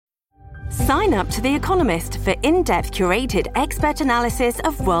Sign up to The Economist for in-depth curated expert analysis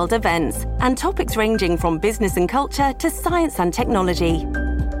of world events and topics ranging from business and culture to science and technology.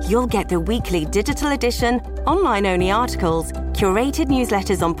 You'll get the weekly digital edition, online-only articles, curated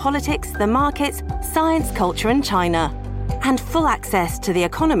newsletters on politics, the markets, science, culture and China, and full access to The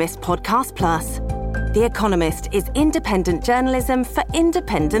Economist Podcast Plus. The Economist is independent journalism for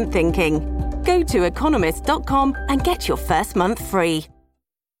independent thinking. Go to economist.com and get your first month free.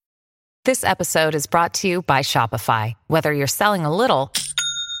 This episode is brought to you by Shopify. Whether you're selling a little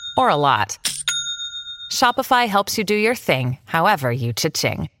or a lot, Shopify helps you do your thing, however you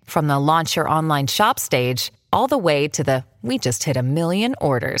cha-ching. From the launch your online shop stage, all the way to the we just hit 1 million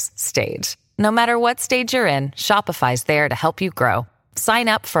orders stage. No matter what stage you're in, Shopify's there to help you grow. Sign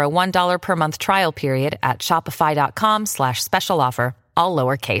up for a $1 per month trial period at shopify.com/special offer, all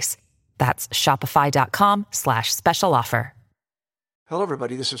lowercase. That's shopify.com/special offer. Hello,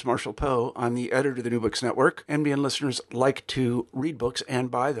 everybody. This is Marshall Poe. I'm the editor of the New Books Network. NBN listeners like to read books and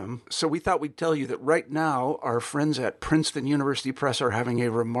buy them. So we thought we'd tell you that right now, our friends at Princeton University Press are having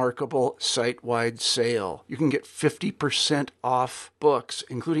a remarkable site-wide sale. You can get 50% off books,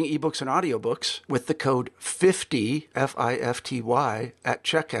 including ebooks and audiobooks, with the code 50, F-I-F-T-Y, at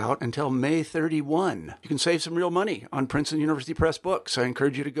checkout until May 31. You can save some real money on Princeton University Press books. I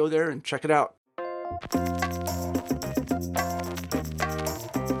encourage you to go there and check it out.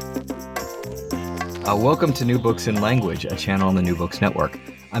 Welcome to New Books in Language, a channel on the New Books Network.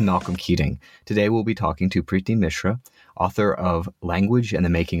 I'm Malcolm Keating. Today we'll be talking to Preeti Mishra, author of Language and the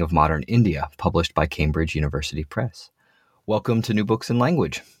Making of Modern India, published by Cambridge University Press. Welcome to New Books in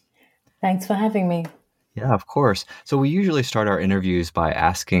Language. Thanks for having me. Yeah, of course. So we usually start our interviews by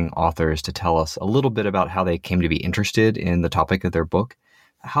asking authors to tell us a little bit about how they came to be interested in the topic of their book.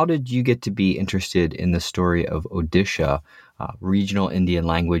 How did you get to be interested in the story of Odisha, regional Indian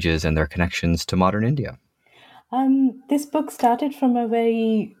languages and their connections to modern India? This book started from a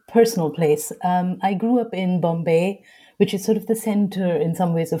very personal place. I grew up in Bombay, which is sort of the center in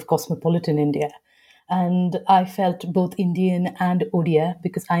some ways of cosmopolitan India. And I felt both Indian and Odia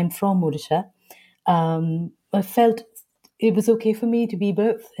because I'm from Odisha. I felt it was okay for me to be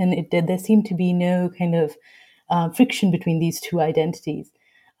both. And there seemed to be no kind of friction between these two identities.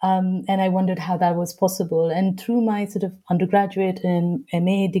 And I wondered how that was possible. And through my sort of undergraduate and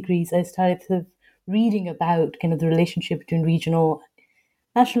MA degrees, I started sort of reading about kind of the relationship between regional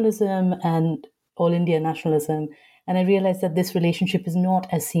nationalism and all India nationalism. And I realized that this relationship is not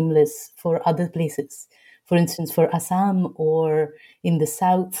as seamless for other places. For instance, for Assam or in the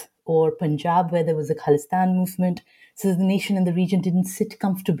south or Punjab, where there was a Khalistan movement. So the nation and the region didn't sit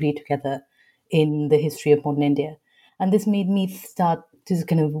comfortably together in the history of modern India. And this made me start to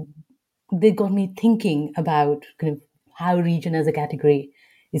they got me thinking about kind of how region as a category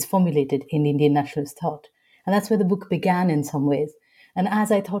is formulated in Indian nationalist thought. And that's where the book began in some ways. And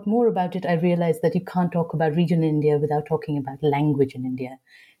as I thought more about it, I realized that you can't talk about region in India without talking about language in India,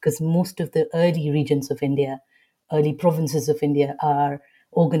 because most of the early regions of India, early provinces of India are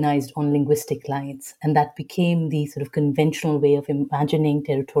organized on linguistic lines. And that became the sort of conventional way of imagining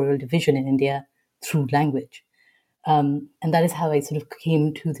territorial division in India through language. And that is how I sort of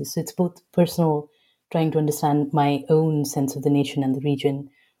came to this. It's both personal, trying to understand my own sense of the nation and the region,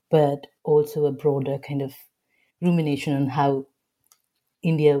 but also a broader kind of rumination on how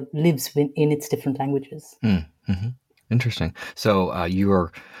India lives in its different languages. Mm-hmm. Interesting. So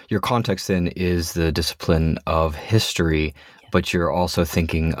your context then is the discipline of history, but you're also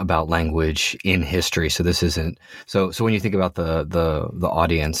thinking about language in history. So this isn't so when you think about the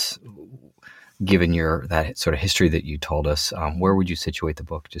audience, given that sort of history that you told us, where would you situate the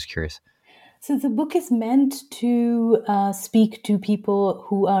book? Just curious. So the book is meant to speak to people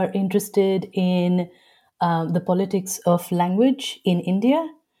who are interested in the politics of language in India,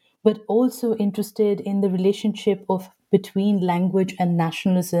 but also interested in the relationship between language and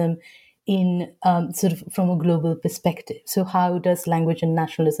nationalism in sort of from a global perspective. So how does language and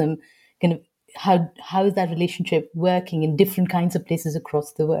nationalism kind of how is that relationship working in different kinds of places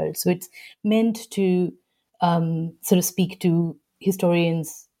across the world? So it's meant to sort of speak to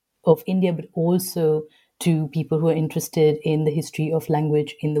historians of India, but also to people who are interested in the history of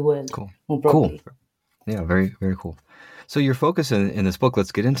language in the world more broadly. Cool. Yeah, very, very cool. So your focus in this book,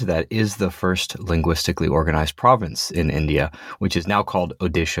 let's get into that, is the first linguistically organized province in India, which is now called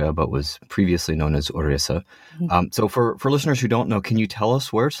Odisha, but was previously known as Orissa. Mm-hmm. So for listeners who don't know, can you tell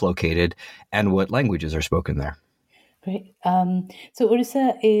us where it's located and what languages are spoken there? Great. So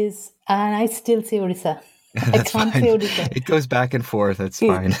Orissa is, and I still say Orissa. I can't say Odisha. It goes back and forth. That's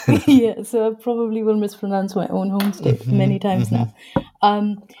fine. Yeah, so I probably will mispronounce my own home state many times now.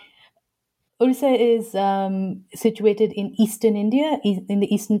 Orissa is situated in eastern India, in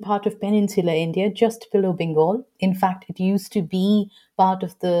the eastern part of peninsular India, just below Bengal. In fact, it used to be part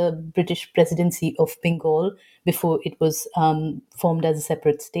of the British presidency of Bengal before it was formed as a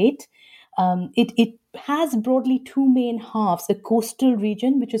separate state. It has broadly two main halves: a coastal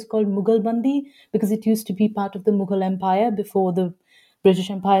region, which is called Mughalbandi, because it used to be part of the Mughal Empire before the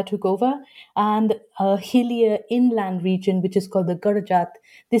British Empire took over, and a hillier inland region, which is called the Garjat.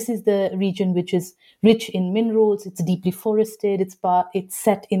 This is the region which is rich in minerals. It's deeply forested. It's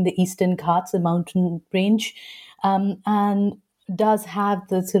set in the Eastern Ghats, a mountain range, and does have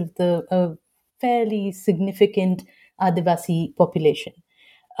the sort of the fairly significant Adivasi population.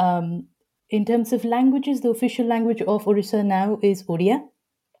 In terms of languages, the official language of Orissa now is Odia,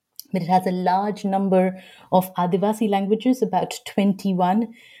 but it has a large number of Adivasi languages, about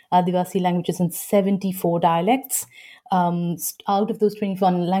 21 Adivasi languages and 74 dialects. Out of those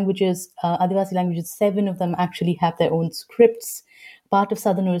 21 languages, Adivasi languages, 7 of them actually have their own scripts. Part of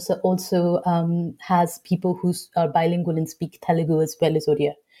southern Orissa also has people who are bilingual and speak Telugu as well as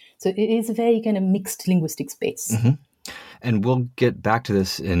Odia. So it is a very kind of mixed linguistic space. Mm-hmm. And we'll get back to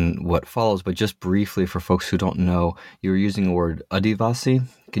this in what follows, but just briefly for folks who don't know, you're using the word Adivasi.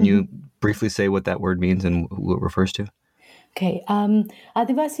 Can you briefly say what that word means and who it refers to? Okay.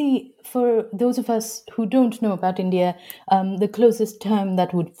 Adivasi, for those of us who don't know about India, the closest term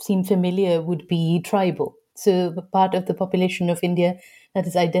that would seem familiar would be tribal. So the part of the population of India that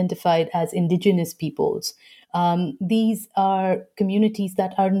is identified as indigenous peoples. These are communities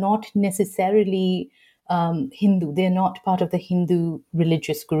that are not necessarily Hindu. They're not part of the Hindu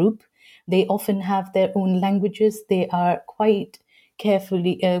religious group. They often have their own languages. They are quite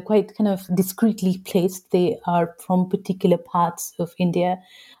carefully, quite kind of discreetly placed. They are from particular parts of India.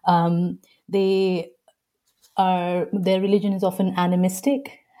 Their religion is often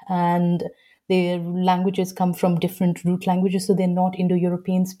animistic, and their languages come from different root languages, so they're not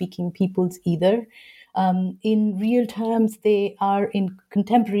Indo-European speaking peoples either. In real terms, they are in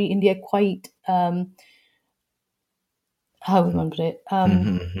contemporary India quite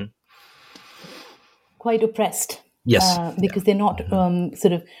quite oppressed. Yes. Because they're not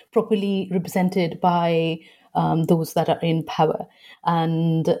sort of properly represented by those that are in power.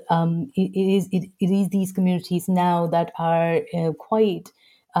 And it is these communities now that are quite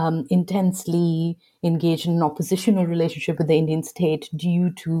intensely engaged in an oppositional relationship with the Indian state due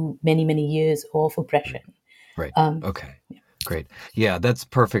to many, many years of oppression. Right. Okay. Yeah. Great. Yeah, that's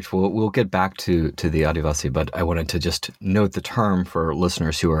perfect. We'll get back to the Adivasi, but I wanted to just note the term for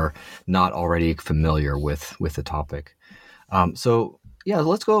listeners who are not already familiar with the topic. So yeah,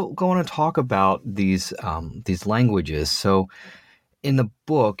 let's go on and talk about these languages. So in the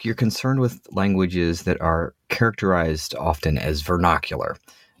book, you're concerned with languages that are characterized often as vernacular.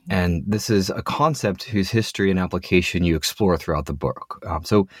 And this is a concept whose history and application you explore throughout the book.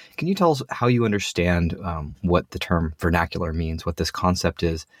 So can you tell us how you understand what the term vernacular means, what this concept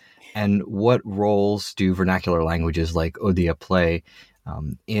is, and what roles do vernacular languages like Odia play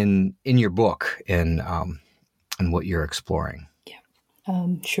in your book and what you're exploring? Yeah,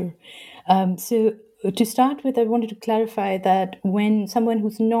 sure. So to start with, I wanted to clarify that when someone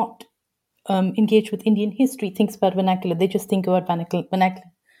who's not engaged with Indian history thinks about vernacular, they just think about vernacular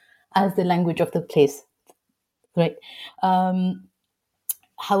as the language of the place, right?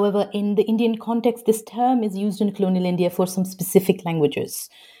 However, in the Indian context, this term is used in colonial India for some specific languages.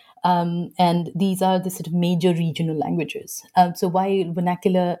 And these are the sort of major regional languages. So while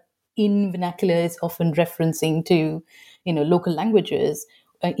vernacular is often referencing to, local languages,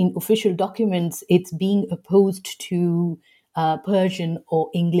 in official documents, it's being opposed to Persian or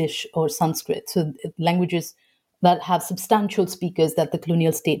English or Sanskrit. So languages that have substantial speakers that the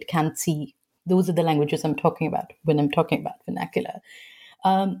colonial state can't see. Those are the languages I'm talking about when I'm talking about vernacular.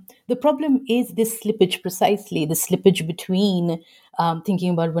 The problem is this slippage precisely, the slippage between thinking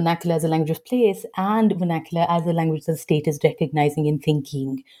about vernacular as a language of place and vernacular as a language that the state is recognizing and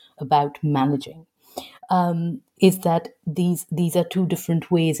thinking about managing. Is that these are two different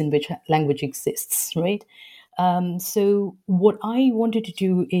ways in which language exists, right? So what I wanted to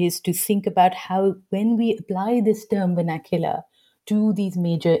do is to think about how, when we apply this term vernacular to these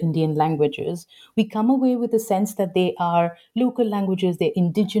major Indian languages, we come away with a sense that they are local languages, they're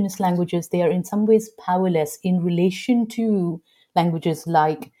indigenous languages, they are in some ways powerless in relation to languages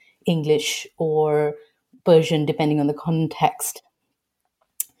like English or Persian, depending on the context.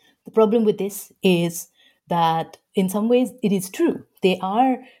 The problem with this is that in some ways it is true. They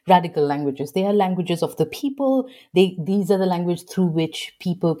are radical languages. They are languages of the people. These are the language through which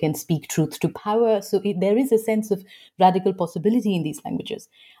people can speak truth to power. So there is a sense of radical possibility in these languages.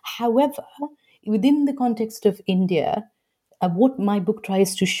 However, within the context of India, what my book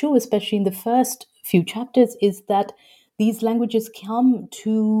tries to show, especially in the first few chapters, is that these languages come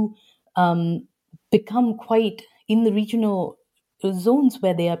to become quite, in the regional zones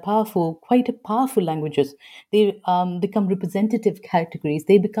where they are powerful, quite powerful languages. They become representative categories.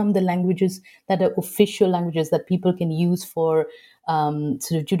 They become the languages that are official languages that people can use for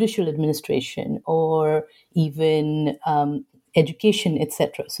sort of judicial administration or even education,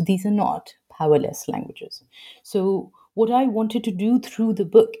 etc. So these are not powerless languages. So what I wanted to do through the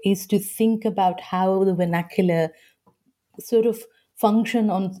book is to think about how the vernacular sort of functions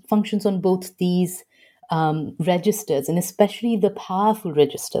on both these registers, and especially the powerful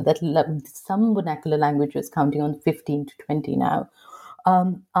register that some vernacular languages, counting on 15 to 20 now,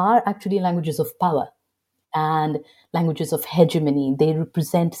 are actually languages of power and languages of hegemony. They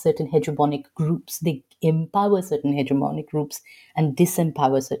represent certain hegemonic groups. They empower certain hegemonic groups and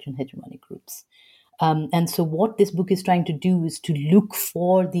disempower certain hegemonic groups. And so what this book is trying to do is to look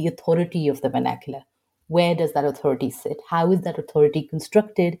for the authority of the vernacular. Where does that authority sit? How is that authority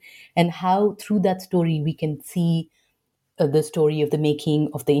constructed? And how, through that story, we can see the story of the making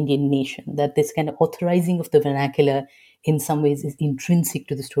of the Indian nation, that this kind of authorizing of the vernacular in some ways is intrinsic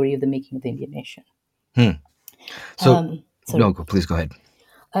to the story of the making of the Indian nation. So, no, please go ahead.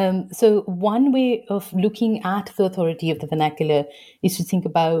 So one way of looking at the authority of the vernacular is to think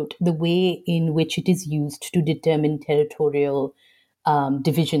about the way in which it is used to determine territorial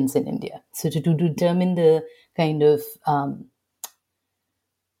divisions in India. So to determine the kind of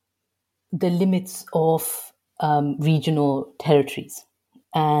the limits of regional territories.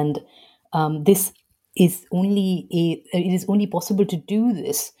 And this is it is only possible to do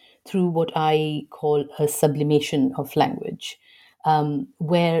this through what I call a sublimation of language.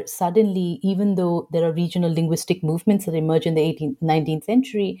 Where suddenly, even though there are regional linguistic movements that emerge in the 18th, 19th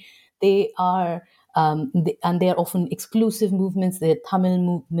century, they are and they are often exclusive movements. They're Tamil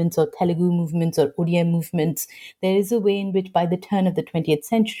movements or Telugu movements or Odia movements. There is a way in which, by the turn of the 20th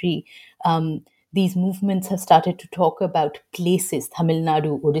century, these movements have started to talk about places, Tamil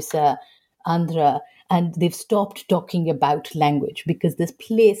Nadu, Odisha, Andhra, and they've stopped talking about language because this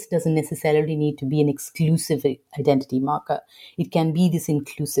place doesn't necessarily need to be an exclusive identity marker. It can be this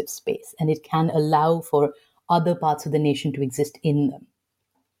inclusive space, and it can allow for other parts of the nation to exist in them.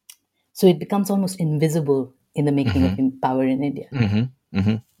 So it becomes almost invisible in the making of power in India.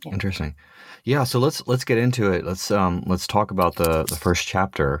 Yeah. Interesting. Yeah. So let's get into it. Let's talk about the first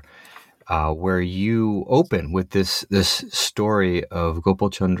chapter. Where you open with this story of Gopal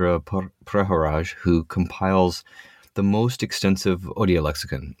Chandra Praharaj, who compiles the most extensive Odia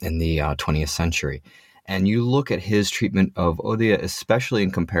lexicon in the 20th century. And you look at his treatment of Odia, especially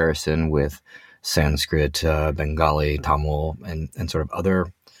in comparison with Sanskrit, Bengali, Tamil, and sort of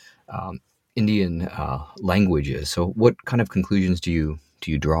other Indian languages. So what kind of conclusions do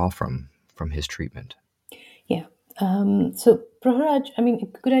you draw from his treatment? Yeah. So Praharaj, I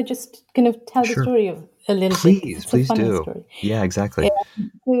mean, could I just kind of tell the story of a little bit? Please do. Story. Yeah, exactly.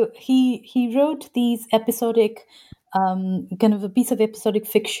 So he wrote these episodic, kind of a piece of episodic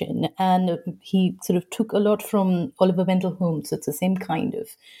fiction, and he sort of took a lot from Oliver Wendell Holmes. So it's the same kind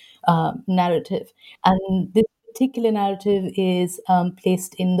of narrative, and this particular narrative is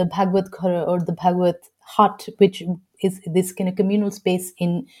placed in the Bhagavad Ghara or the Bhagavad hut, which is this kind of communal space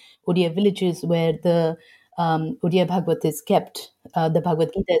in Odia villages where the Odia Bhagavad is kept, the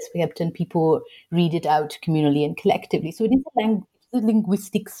Bhagavad Gita is kept, and people read it out communally and collectively. So it is a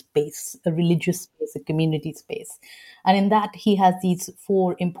linguistic space, a religious space, a community space. And in that, he has these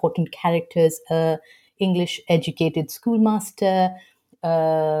four important characters: English educated schoolmaster,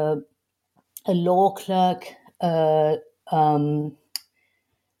 a law clerk, a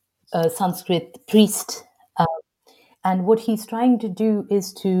Sanskrit priest. And what he's trying to do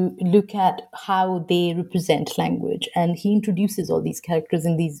is to look at how they represent language. And he introduces all these characters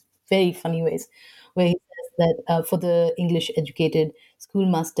in these very funny ways, where he says that for the English educated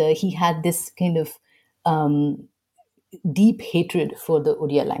schoolmaster, he had this kind of deep hatred for the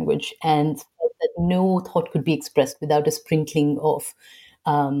Odia language, and felt that no thought could be expressed without a sprinkling of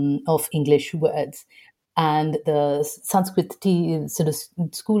English words. And the Sanskrit sort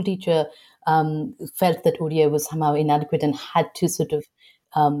of school teacher felt that Odia was somehow inadequate and had to sort of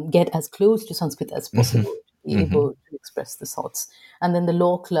get as close to Sanskrit as possible to be able to express the thoughts. And then the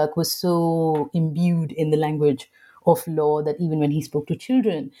law clerk was so imbued in the language of law that even when he spoke to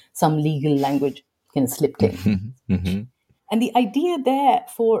children, some legal language, kind of slipped in. Mm-hmm. And the idea there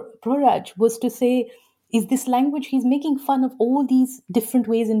for Praharaj was to say, is this language, he's making fun of all these different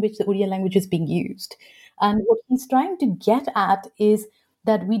ways in which the Odia language is being used. And what he's trying to get at is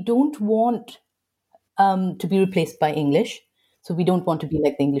that we don't want to be replaced by English. So we don't want to be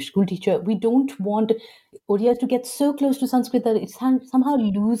like the English school teacher. We don't want Odia to get so close to Sanskrit that it somehow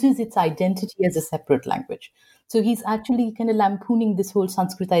loses its identity as a separate language. So he's actually kind of lampooning this whole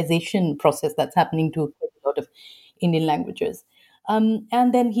Sanskritization process that's happening to a lot of Indian languages. And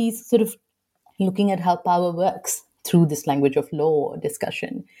then he's sort of looking at how power works through this language of law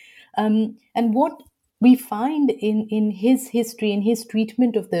discussion. And what we find in his history, in his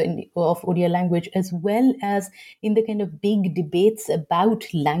treatment of Odia language, as well as in the kind of big debates about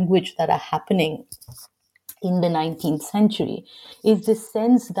language that are happening in the 19th century, is this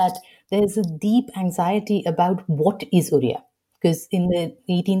sense that there's a deep anxiety about what is Odia. Because in the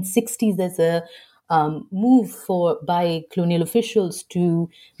 1860s, there's a move by colonial officials to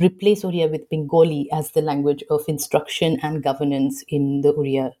replace Odia with Bengali as the language of instruction and governance in the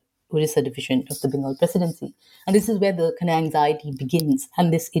Orissa division of the Bengal presidency. And this is where the kind of anxiety begins,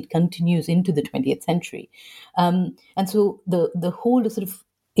 and it continues into the 20th century. And so the whole sort of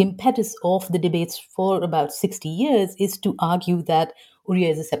impetus of the debates for about 60 years is to argue that Oriya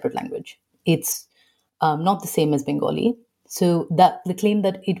is a separate language. It's not the same as Bengali. So that the claim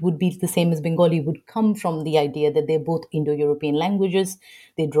that it would be the same as Bengali would come from the idea that they're both Indo-European languages.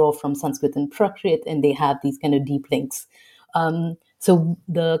 They draw from Sanskrit and Prakrit, and they have these kind of deep links. So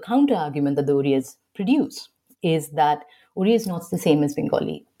the counter argument that the Oriyas produce is that Oriya is not the same as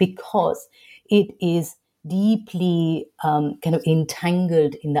Bengali because it is deeply kind of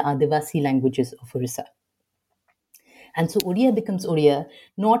entangled in the Adivasi languages of Orissa. And so Oriya becomes Oriya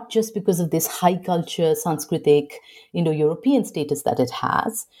not just because of this high culture, Sanskritic, Indo-European status that it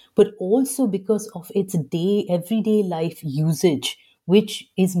has, but also because of its everyday life usage, which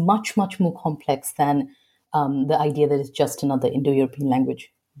is much, much more complex than the idea that it's just another Indo-European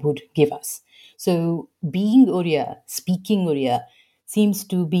language would give us. So being Oriya, speaking Oriya, seems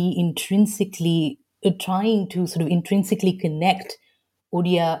to be intrinsically trying to sort of intrinsically connect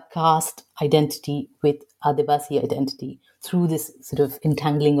Odia caste identity with Adivasi identity through this sort of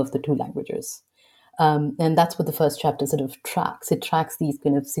entangling of the two languages. And that's what the first chapter sort of tracks. It tracks these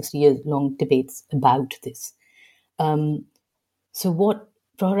kind of 60 years long debates about this. So what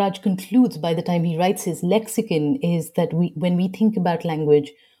Praharaj concludes by the time he writes his lexicon is that when we think about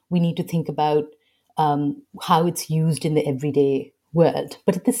language, we need to think about how it's used in the everyday world.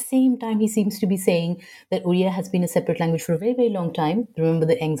 But at the same time, he seems to be saying that Oriya has been a separate language for a very, very long time. Remember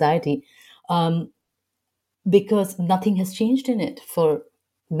the anxiety, because nothing has changed in it for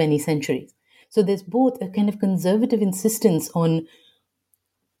many centuries. So there's both a kind of conservative insistence on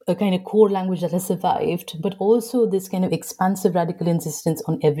a kind of core language that has survived, but also this kind of expansive radical insistence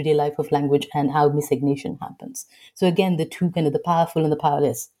on everyday life of language and how miscegnation happens. So again, the two kind of the powerful and the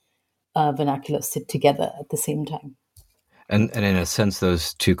powerless vernacular sit together at the same time. And in a sense,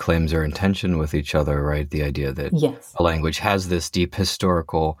 those two claims are in tension with each other, right? The idea that a language has this deep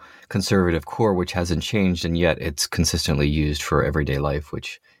historical conservative core, which hasn't changed, and yet it's consistently used for everyday life,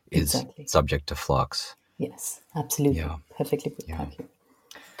 which is subject to flux. Yes, absolutely. Yeah. Perfectly put. Yeah. Thank you.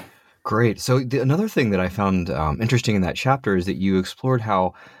 Great. So another thing that I found interesting in that chapter is that you explored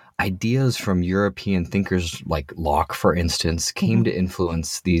how ideas from European thinkers like Locke, for instance, came to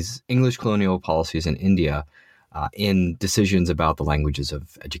influence these English colonial policies in India in decisions about the languages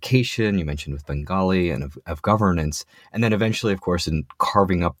of education, you mentioned with Bengali, and of governance, and then eventually, of course, in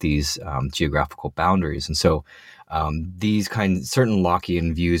carving up these geographical boundaries. And so these certain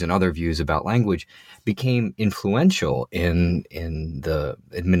Lockean views and other views about language became influential in the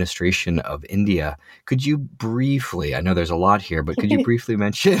administration of India. Could you briefly, I know there's a lot here, but could you briefly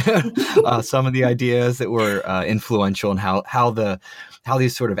mention some of the ideas that were influential and how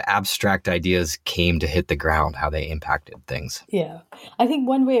these sort of abstract ideas came to hit the ground, how they impacted things? Yeah, I think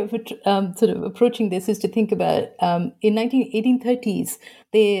one way of sort of approaching this is to think about in 1830s,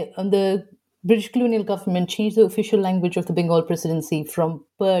 the British colonial government changed the official language of the Bengal presidency from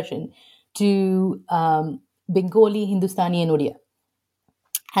Persian to Bengali, Hindustani, and Odia.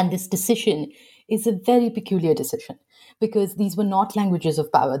 And this decision is a very peculiar decision because these were not languages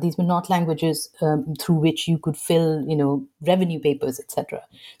of power. These were not languages through which you could fill, revenue papers, etc.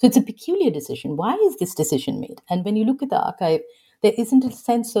 So it's a peculiar decision. Why is this decision made? And when you look at the archive, there isn't a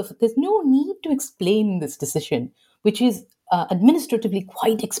sense of, there's no need to explain this decision, which is administratively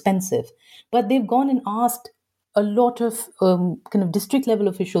quite expensive. But they've gone and asked a lot of kind of district level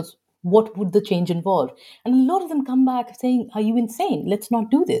officials, what would the change involve? And a lot of them come back saying, are you insane? Let's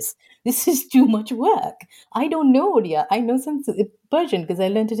not do this. This is too much work. I don't know Odia. I know some Persian because I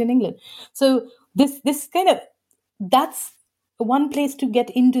learned it in England. So this kind of, that's one place to get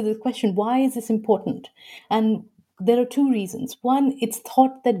into the question, why is this important? And there are two reasons. One, it's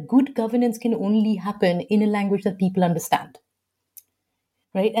thought that good governance can only happen in a language that people understand.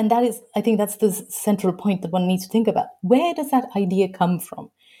 Right? And that is, I think that's the central point that one needs to think about. Where does that idea come from?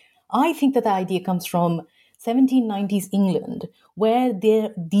 I think that the idea comes from 1790s England, where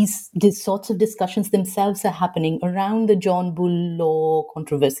these sorts of discussions themselves are happening around the John Bull law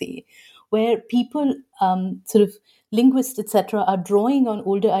controversy, where people, sort of linguists, etc., are drawing on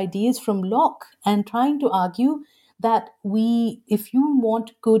older ideas from Locke and trying to argue that if you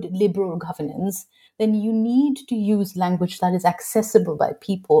want good liberal governance, then you need to use language that is accessible by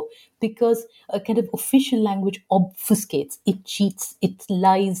people, because a kind of official language obfuscates, it cheats, it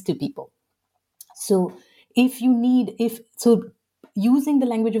lies to people. So using the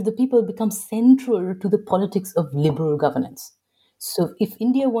language of the people becomes central to the politics of liberal governance. So if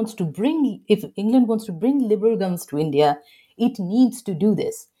England wants to bring liberal governance to India, it needs to do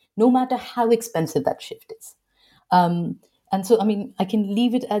this, no matter how expensive that shift is. And so, I mean, I can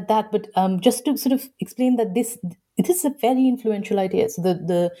leave it at that, but just to sort of explain that this is a very influential idea. So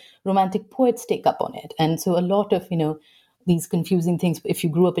the Romantic poets take up on it. And so a lot of, these confusing things, if you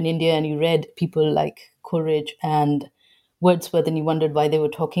grew up in India and you read people like Coleridge and Wordsworth and you wondered why they were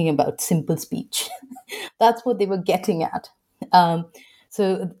talking about simple speech, that's what they were getting at.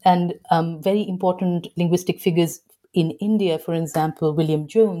 Very important linguistic figures in India, for example, William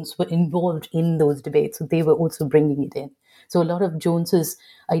Jones, were involved in those debates. So they were also bringing it in. So a lot of Jones's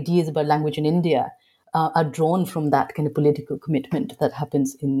ideas about language in India are drawn from that kind of political commitment that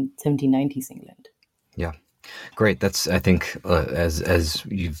happens in 1790s England. Yeah. Great. That's, I think, as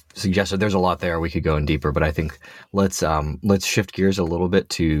you've suggested, there's a lot there. We could go in deeper, but I think let's shift gears a little bit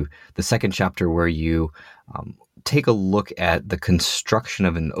to the second chapter, where you take a look at the construction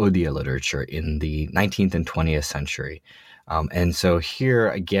of an Odia literature in the 19th and 20th century. And so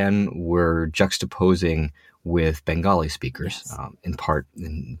here again, we're juxtaposing with Bengali speakers, yes, in part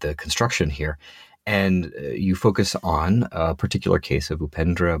in the construction here. And you focus on a particular case of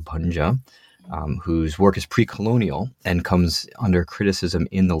Upendra Bhanja, whose work is pre-colonial and comes under criticism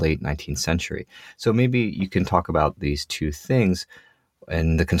in the late 19th century. So maybe you can talk about these two things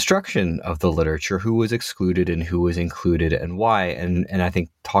and the construction of the literature, who was excluded and who was included and why. And I think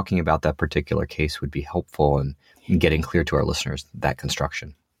talking about that particular case would be helpful in getting clear to our listeners that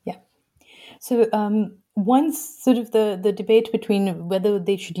construction. Yeah. So once sort of the debate between whether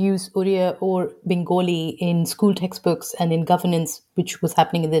they should use Oriya or Bengali in school textbooks and in governance, which was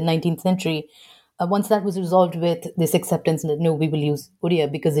happening in the 19th century, once that was resolved with this acceptance that no, we will use Oriya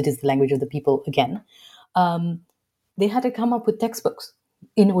because it is the language of the people again, they had to come up with textbooks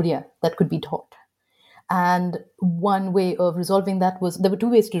in Oriya that could be taught. And one way of resolving that was, there were two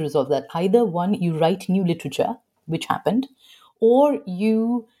ways to resolve that. Either one, you write new literature, which happened, or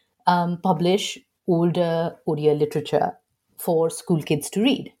you publish older Oriya literature for school kids to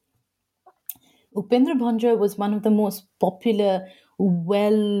read. Upendra Bhanja was one of the most popular,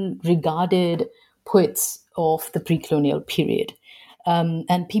 well-regarded poets of the pre-colonial period.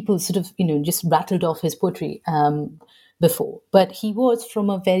 And people sort of, just rattled off his poetry before. But he was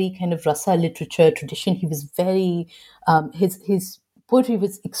from a very kind of rasa literature tradition. He was very, his poetry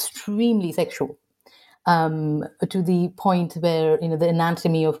was extremely sexual. To the point where, the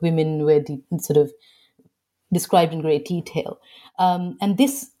anatomy of women were sort of described in great detail. And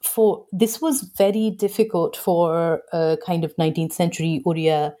this was very difficult for a kind of 19th century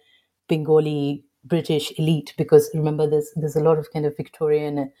Oriya, Bengali, British elite, because remember, there's a lot of kind of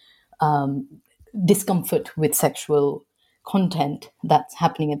Victorian discomfort with sexual content that's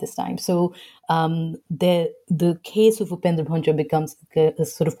happening at this time. So the case of Upendra Bhanja becomes a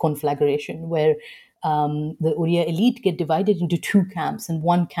sort of conflagration where the Oriya elite get divided into two camps, and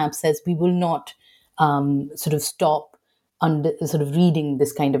one camp says we will not sort of stop sort of reading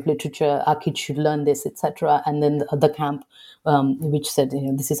this kind of literature, our kids should learn this, etc. And then the other camp which said,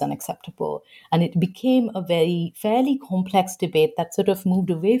 this is unacceptable. And it became a fairly complex debate that sort of moved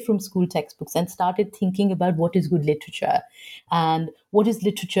away from school textbooks and started thinking about what is good literature and what is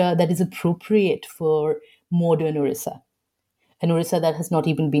literature that is appropriate for modern Orissa, an Orissa that has not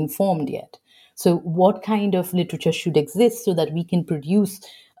even been formed yet. So what kind of literature should exist so that we can produce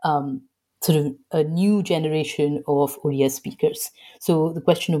sort of a new generation of Oriya speakers? So the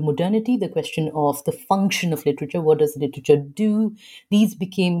question of modernity, the question of the function of literature, what does literature do? These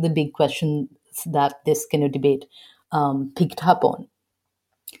became the big questions that this kind of debate picked up on.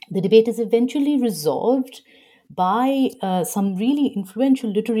 The debate is eventually resolved by some really influential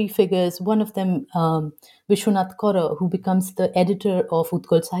literary figures, one of them Vishwanath Kaura, who becomes the editor of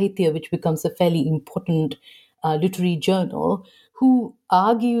Utkal Sahitya, which becomes a fairly important literary journal, who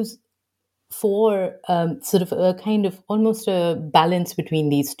argues for sort of a kind of almost a balance between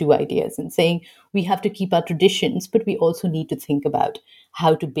these two ideas and saying we have to keep our traditions, but we also need to think about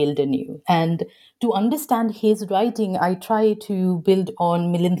how to build anew. And to understand his writing, I try to build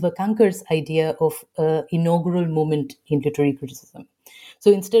on Milind Vakankar's idea of an inaugural moment in literary criticism.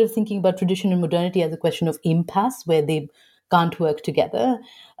 So instead of thinking about tradition and modernity as a question of impasse, where they can't work together,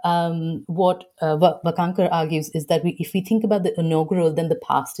 what Vakankar argues is that if we think about the inaugural, then the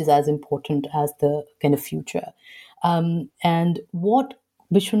past is as important as the kind of future. And what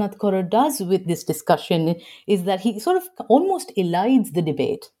Vishwanath Kaura does with this discussion is that he sort of almost elides the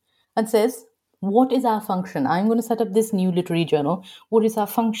debate and says, what is our function? I'm going to set up this new literary journal. What is our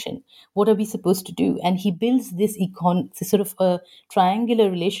function? What are we supposed to do? And he builds this sort of a triangular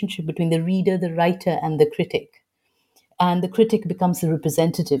relationship between the reader, the writer, and the critic. And the critic becomes a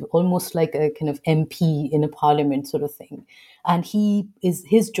representative, almost like a kind of MP in a parliament sort of thing. And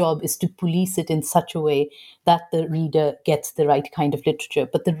his job is to police it in such a way that the reader gets the right kind of literature.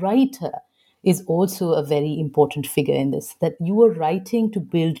 But the writer is also a very important figure in this, that you are writing to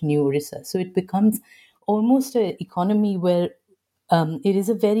build new Orissa. So it becomes almost an economy where it is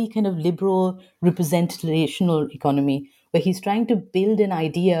a very kind of liberal representational economy, where he's trying to build an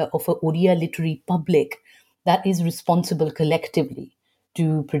idea of a Odia literary public that is responsible collectively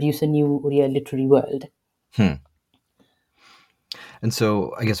to produce a new Odia literary world. And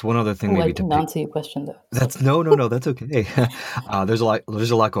so, I guess one other thing I didn't answer your question though. That's no, that's okay. There's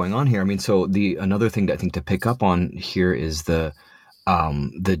a lot going on here. I mean, so another thing that I think to pick up on here is the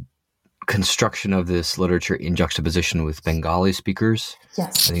construction of this literature in juxtaposition with Bengali speakers.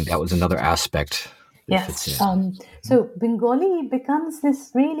 Yes, I think that was another aspect. Yes. So Bengali becomes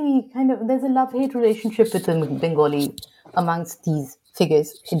this really kind of, there's a love-hate relationship with the Bengali amongst these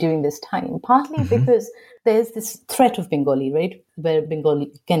figures during this time, partly because there's this threat of Bengali, right, where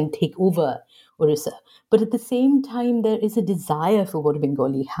Bengali can take over Orissa. But at the same time, there is a desire for what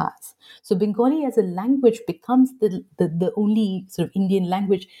Bengali has. So Bengali as a language becomes the only sort of Indian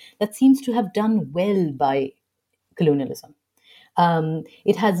language that seems to have done well by colonialism.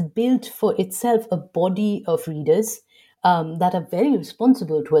 It has built for itself a body of readers that are very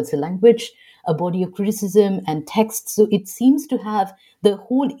responsible towards the language, a body of criticism and text. So it seems to have the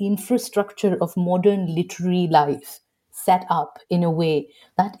whole infrastructure of modern literary life set up in a way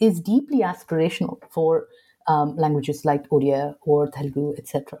that is deeply aspirational for languages like Odia or Telugu,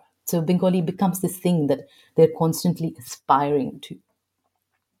 etc. So Bengali becomes this thing that they're constantly aspiring to.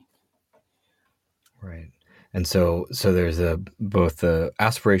 Right. And so there's both the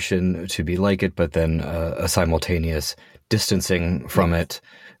aspiration to be like it, but then a simultaneous distancing from it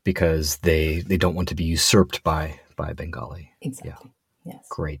because they don't want to be usurped by Bengali. Exactly. Yeah. Yes.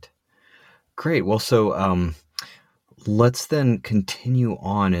 Great. Well, so let's then continue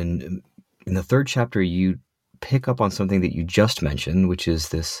on. And in the third chapter, you pick up on something that you just mentioned, which is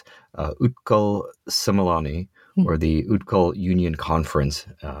this Utkal Sammelani, or the Utkal Union Conference,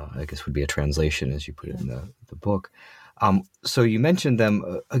 I guess would be a translation as you put it in the book. So you mentioned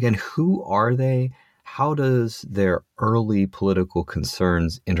them. Again, who are they? How does their early political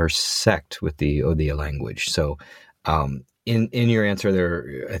concerns intersect with the Odia language? So in your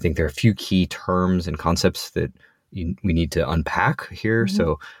answer, I think there are a few key terms and concepts that we need to unpack here.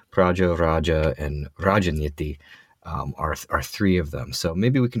 So Praja, Raja, and Rajaniti are three of them. So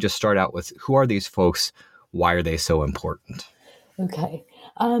maybe we can just start out with, who are these folks? Why are they so important? Okay.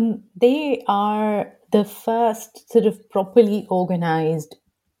 They are the first sort of properly organized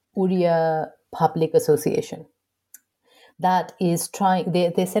Odia public association that is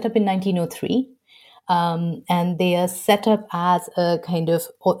they're set up in 1903, and they are set up as a kind of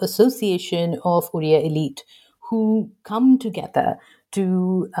association of Odia elite who come together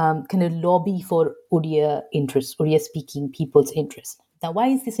to kind of lobby for Odia interests, Odia speaking people's interests. Now, why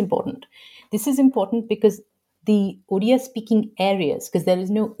is this important? This is important because the Odia-speaking areas, because there is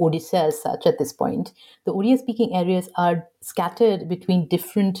no Odisha as such at this point, the Odia-speaking areas are scattered between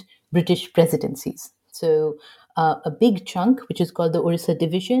different British presidencies. So a big chunk, which is called the Orissa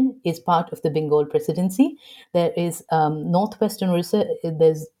Division, is part of the Bengal presidency. There is northwestern Orissa,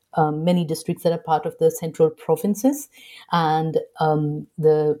 there's many districts that are part of the central provinces, and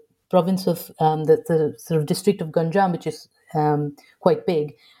the province of the sort of district of Ganjam, which is quite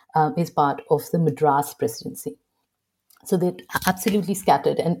big, is part of the Madras presidency. So they're absolutely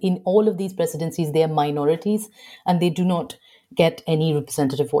scattered. And in all of these presidencies, they are minorities and they do not get any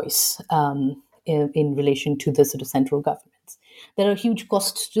representative voice in relation to the sort of central governments. There are huge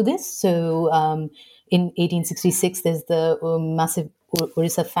costs to this. So in 1866, there's the massive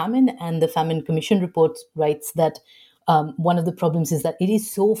Orissa famine, and the Famine Commission report writes that one of the problems is that it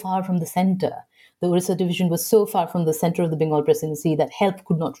is so far from the center. The Orissa division was so far from the center of the Bengal presidency that help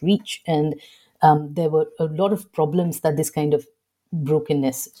could not reach. And there were a lot of problems that this kind of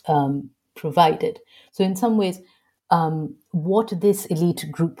brokenness provided. So in some ways, what this elite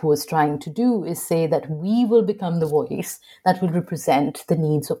group was trying to do is say that we will become the voice that will represent the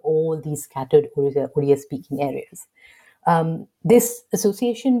needs of all these scattered Oriya-speaking areas. This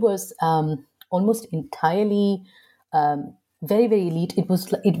association was almost entirely very, very elite. It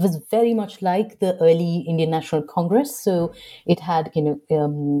was very much like the early Indian National Congress. So it had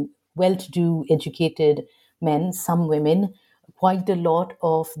well-to-do, educated men, some women, quite a lot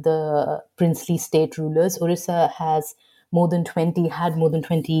of the princely state rulers. Orissa had more than 20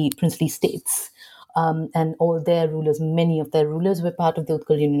 princely states. And all their rulers, many of their rulers were part of the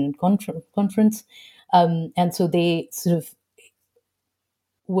Utkal Union Conference. And so they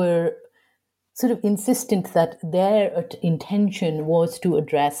were insistent that their intention was to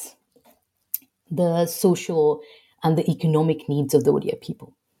address the social and the economic needs of the Odia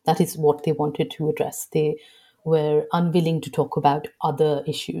people. That is what they wanted to address. They were unwilling to talk about other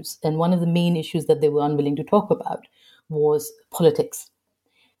issues. And one of the main issues that they were unwilling to talk about was politics.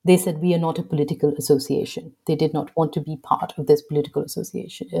 They said, we are not a political association. They did not want to be part of this political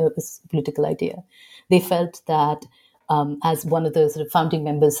association, this political idea. They felt that, as one of the founding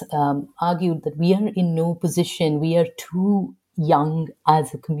members argued, that we are in no position, we are too young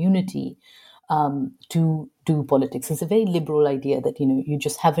as a community to do politics. It's a very liberal idea that, you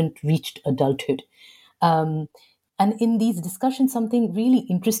just haven't reached adulthood. And in these discussions, something really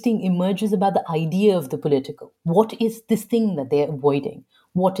interesting emerges about the idea of the political. What is this thing that they're avoiding?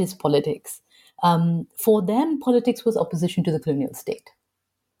 What is politics? For them, politics was opposition to the colonial state.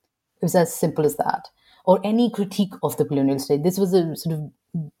 It was as simple as that. Or any critique of the colonial state. This was a sort of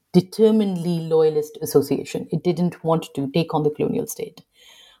determinedly loyalist association. It didn't want to take on the colonial state.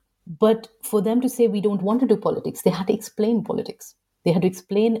 But for them to say we don't want to do politics, they had to explain politics. They had to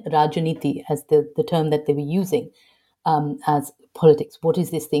explain Rajaniti as the term that they were using as politics. What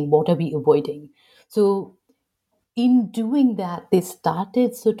is this thing? What are we avoiding? So in doing that, they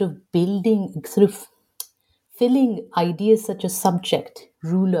started building, filling ideas such as subject,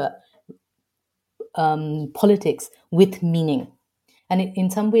 ruler, politics with meaning. And in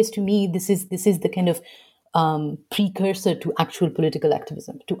some ways, to me, this is the kind of precursor to actual political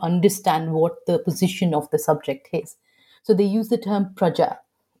activism, to understand what the position of the subject is. So they use the term praja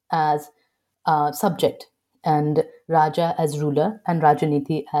as subject, and Raja as ruler, and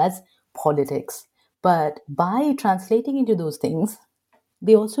Rajaniti as politics. But by translating into those things,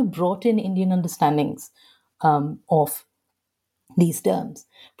 they also brought in Indian understandings of these terms.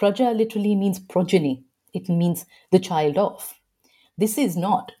 Praja literally means progeny. It means the child of. This is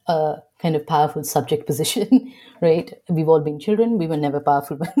not a kind of powerful subject position, right? We've all been children. We were never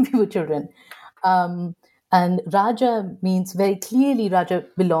powerful when we were children. And Raja means very clearly Raja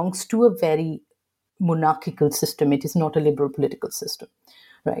belongs to a very monarchical system. It is not a liberal political system,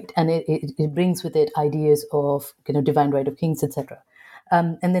 right? And it brings with it ideas of divine right of kings, etc.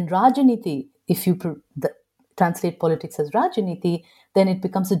 And then Rajaniti, if you translate politics as Rajaniti, then it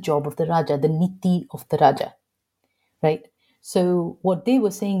becomes a job of the Raja, the niti of the Raja, right? So what they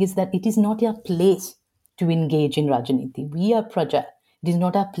were saying is that it is not our place to engage in Rajaniti. We are Praja. It is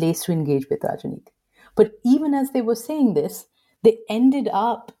not our place to engage with Rajaniti. But even as they were saying this, they ended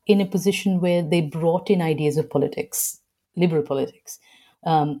up in a position where they brought in ideas of politics, liberal politics,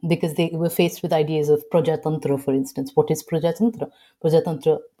 because they were faced with ideas of Prajatantra, for instance. What is Prajatantra?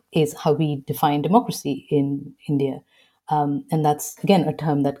 Prajatantra is how we define democracy in India. And that's, again, a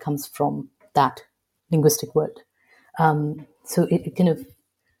term that comes from that linguistic world. So it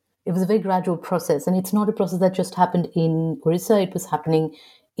was a very gradual process. And it's not a process that just happened in Orissa. It was happening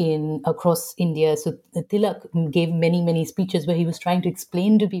across India. So Tilak gave many, many speeches where he was trying to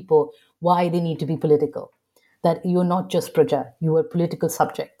explain to people why they need to be political, that you're not just Praja, you are political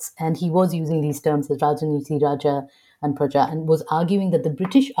subjects. And he was using these terms as Rajaniti, Raja, and Praja, and was arguing that the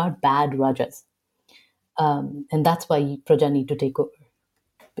British are bad Rajas. And that's why Praja need to take over.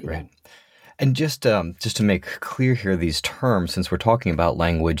 Right. And just to make clear here, these terms, since we're talking about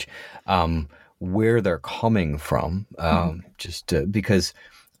language, where they're coming from, because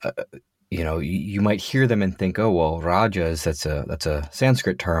you might hear them and think, oh, well, Rajas, that's a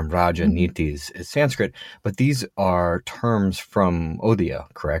Sanskrit term. Raja, Niti is Sanskrit. But these are terms from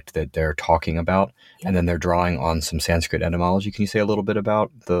Odia, correct, that they're talking about? Yeah. And then they're drawing on some Sanskrit etymology. Can you say a little bit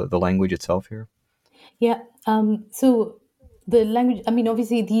about the language itself here? Yeah. So the language,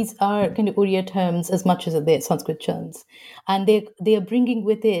 obviously these are kind of Oriya terms as much as they're Sanskrit terms. And they are bringing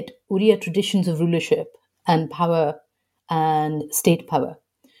with it Oriya traditions of rulership and power and state power.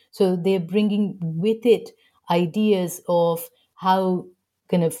 So they're bringing with it ideas of how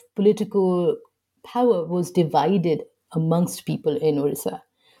kind of political power was divided amongst people in Orissa.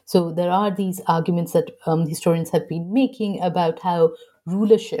 So there are these arguments that historians have been making about how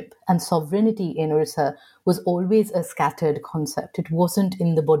rulership and sovereignty in Orissa was always a scattered concept. It wasn't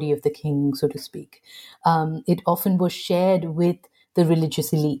in the body of the king, so to speak. It often was shared with the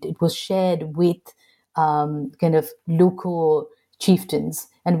religious elite. It was shared with kind of local chieftains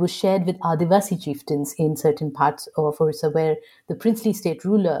and was shared with Adivasi chieftains in certain parts of Orissa, where the princely state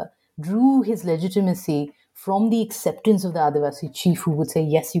ruler drew his legitimacy from the acceptance of the Adivasi chief who would say,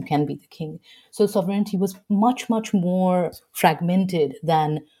 yes, you can be the king. So sovereignty was much, much more fragmented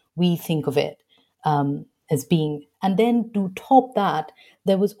than we think of it as being. And then to top that,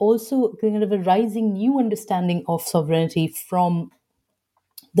 there was also kind of a rising new understanding of sovereignty from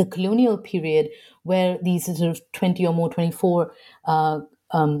the colonial period, where these sort of 20 or more, 24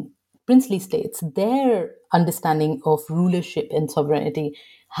 princely states, their understanding of rulership and sovereignty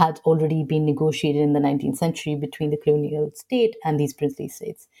had already been negotiated in the 19th century between the colonial state and these princely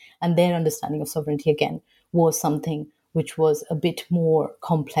states. And their understanding of sovereignty, again, was something which was a bit more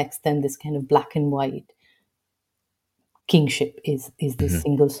complex than this kind of black and white kingship is this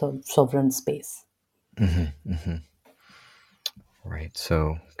single sovereign space. Right.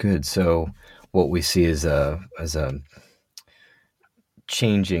 So good. So what we see is a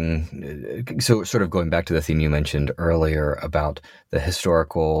changing. So sort of going back to the theme you mentioned earlier about the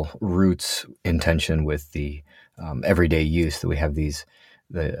historical roots in tension with the everyday use, that we have these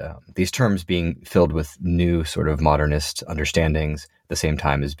terms being filled with new sort of modernist understandings at the same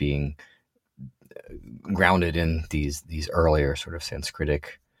time as being grounded in these earlier sort of Sanskritic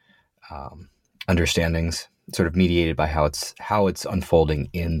understandings, sort of mediated by how it's unfolding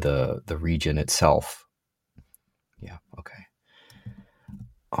in the region itself. Yeah. Okay.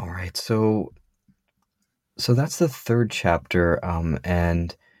 All right. So that's the third chapter,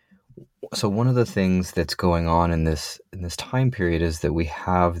 and so one of the things that's going on in this time period is that we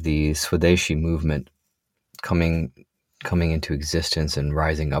have the Swadeshi movement coming into existence and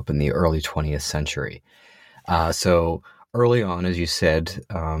rising up in the early 20th century. So early on, as you said,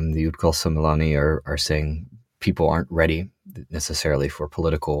 the Utkal Sammelani are saying people aren't ready necessarily for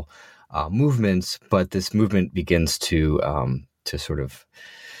political movements, but this movement begins to sort of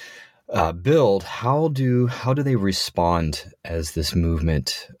build. How do they respond as this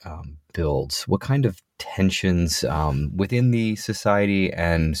movement builds? What kind of tensions within the society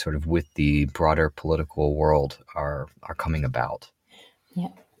and sort of with the broader political world are coming about? Yeah.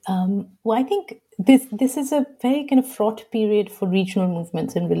 Well, I think this is a very kind of fraught period for regional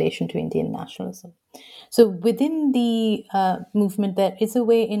movements in relation to Indian nationalism. So within the movement, there is a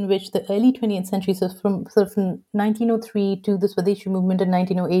way in which the early 20th century, so from 1903 to the Swadeshi movement in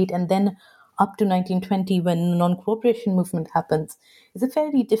 1908, and then up to 1920, when the non-cooperation movement happens, is a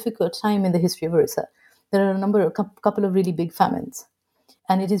fairly difficult time in the history of Orissa. There are a couple of really big famines.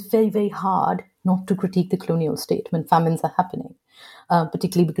 And it is very, very hard not to critique the colonial state when famines are happening,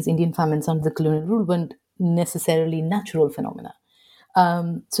 particularly because Indian famines under the colonial rule weren't necessarily natural phenomena.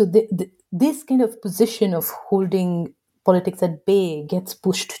 So this kind of position of holding politics at bay gets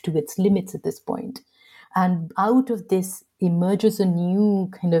pushed to its limits at this point. And out of this emerges a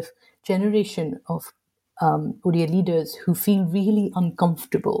new kind of generation of Odia leaders who feel really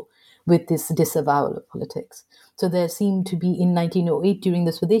uncomfortable with this disavowal of politics. So there seemed to be, in 1908, during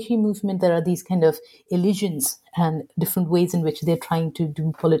the Swadeshi movement, there are these kind of elisions and different ways in which they're trying to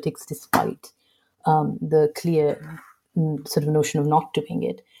do politics despite the clear sort of notion of not doing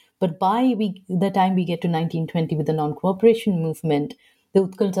it. But by the time we get to 1920 with the non-cooperation movement, the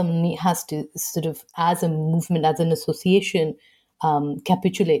Utkal Sammelani has to sort of, as a movement, as an association,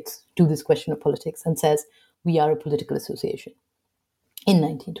 capitulates to this question of politics and says, we are a political association in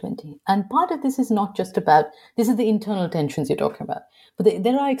 1920. And part of this is not just about, this is the internal tensions you're talking about, but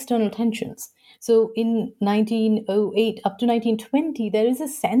there are external tensions. So in 1908 up to 1920, there is a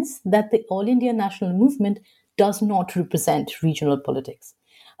sense that the All India National Movement does not represent regional politics.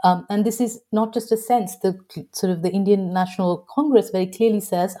 And this is not just a sense. The sort of the Indian National Congress very clearly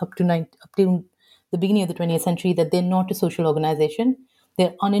says up to the beginning of the 20th century that they're not a social organization.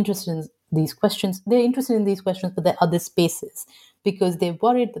 They're uninterested in these questions. They're interested in these questions, but there are other spaces, because they're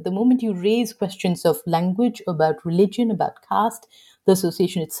worried that the moment you raise questions of language, about religion, about caste, the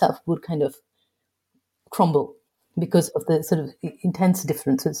association itself would kind of crumble because of the sort of intense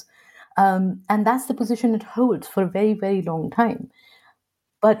differences. And that's the position it holds for a very, very long time.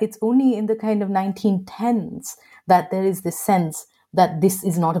 But it's only in the kind of 1910s that there is this sense that this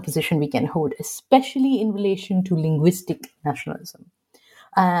is not a position we can hold, especially in relation to linguistic nationalism.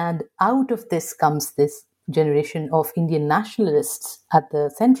 And out of this comes this generation of Indian nationalists at the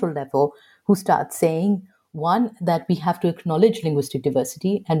central level who start saying, one, that we have to acknowledge linguistic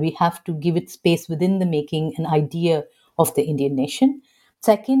diversity and we have to give it space within the making an idea of the Indian nation.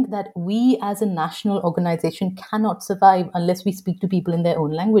 Second, that we as a national organization cannot survive unless we speak to people in their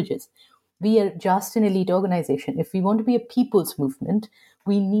own languages. We are just an elite organization. If we want to be a people's movement,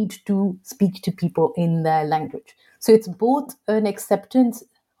 we need to speak to people in their language. So it's both an acceptance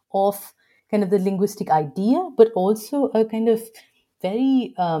of kind of the linguistic idea, but also a kind of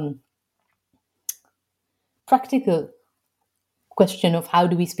very practical question of how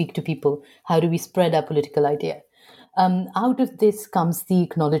do we speak to people? How do we spread our political idea? Out of this comes the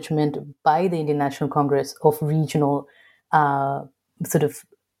acknowledgement by the Indian National Congress of regional of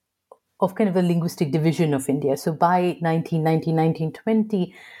kind of a linguistic division of India. So by 1919,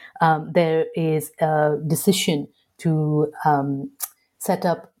 1920, there is a decision to set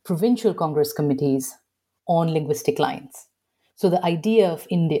up provincial Congress committees on linguistic lines. So the idea of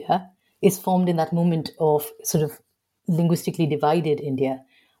India is formed in that moment of sort of linguistically divided India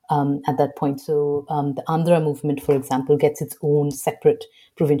at that point. So the Andhra movement, for example, gets its own separate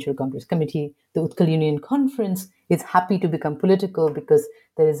provincial Congress committee. The Utkal Union Conference is happy to become political because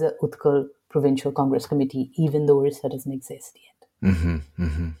there is a Utkal Provincial Congress Committee, even though Orissa doesn't exist yet. Mm-hmm,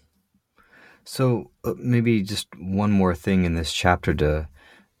 mm-hmm. So maybe just one more thing in this chapter to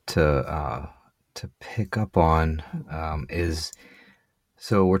pick up on is,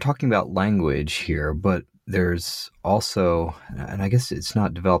 so we're talking about language here, but there's also, and I guess it's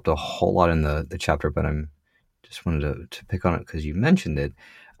not developed a whole lot in the chapter, but I'm just wanted to pick on it because you mentioned it.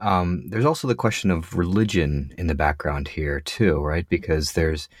 There's also the question of religion in the background here too, right? Because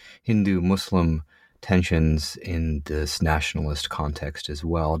there's Hindu-Muslim tensions in this nationalist context as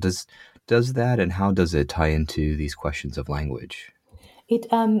well. Does that, and how does it tie into these questions of language?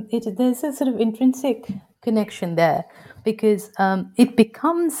 There's a sort of intrinsic connection there, because it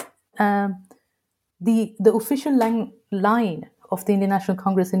becomes the official line of the Indian National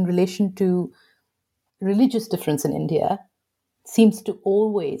Congress in relation to religious difference in India seems to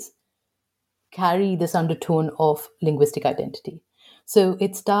always carry this undertone of linguistic identity. So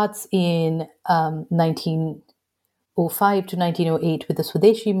it starts in 1905 to 1908 with the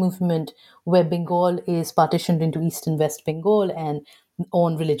Swadeshi movement, where Bengal is partitioned into East and West Bengal and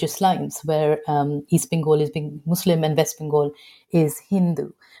on religious lines, where East Bengal is being Muslim and West Bengal is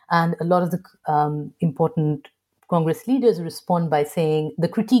Hindu. And a lot of the important Congress leaders respond by saying the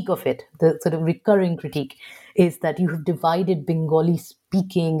critique of it, the sort of recurring critique, is that you have divided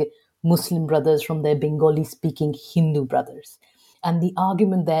Bengali-speaking Muslim brothers from their Bengali-speaking Hindu brothers. And the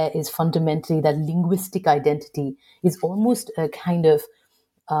argument there is fundamentally that linguistic identity is almost a kind of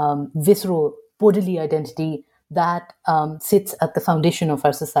visceral, bodily identity that sits at the foundation of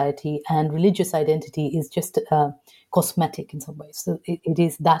our society, and religious identity is just cosmetic in some ways. So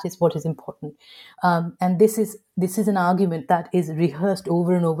that is what is important, and this is an argument that is rehearsed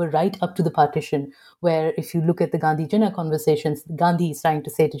over and over right up to the partition. Where if you look at the Gandhi-Jinnah conversations, Gandhi is trying to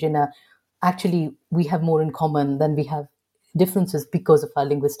say to Jinnah, actually we have more in common than we have differences because of our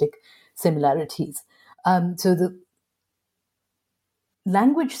linguistic similarities. So the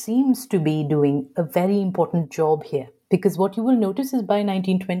language seems to be doing a very important job here, because what you will notice is by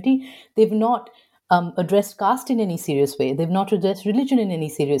 1920, they've not addressed caste in any serious way. They've not addressed religion in any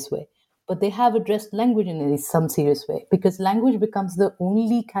serious way, but they have addressed language in some serious way, because language becomes the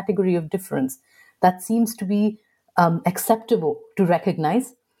only category of difference that seems to be acceptable to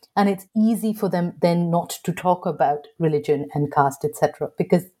recognize. And it's easy for them then not to talk about religion and caste, etc.,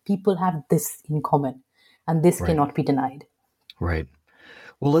 because people have this in common, and this cannot be denied. Right.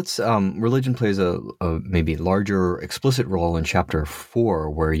 Well, religion plays a maybe larger explicit role in chapter 4,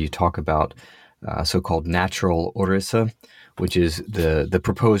 where you talk about so-called natural Orissa, which is the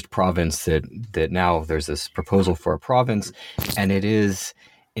proposed province that now there's this proposal for a province, and it is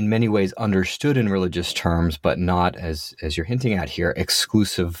in many ways understood in religious terms, but not, as you're hinting at here,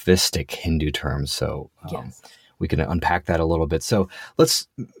 exclusivistic Hindu terms. So Yes. We can unpack that a little bit. So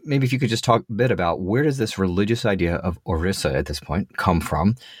maybe if you could just talk a bit about where does this religious idea of Orissa at this point come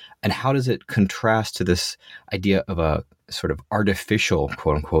from, and how does it contrast to this idea of a sort of artificial,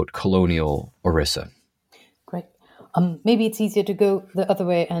 quote unquote, colonial Orissa? Great. Maybe it's easier to go the other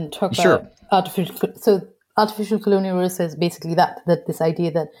way and talk Sure. about artificial. So artificial colonial Orissa is basically that this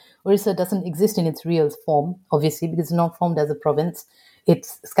idea that Orissa doesn't exist in its real form, obviously, because it's not formed as a province.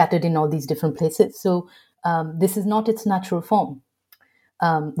 It's scattered in all these different places. So this is not its natural form,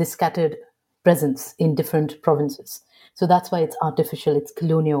 this scattered presence in different provinces. So that's why it's artificial, it's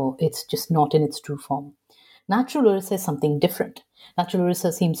colonial, it's just not in its true form. Natural Orissa is something different. Natural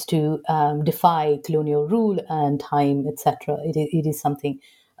Orissa seems to defy colonial rule and time, etc. It is something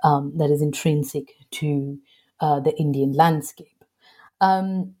that is intrinsic to the Indian landscape.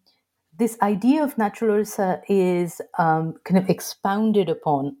 This idea of natural Orissa is kind of expounded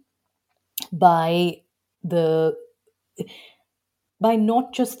upon by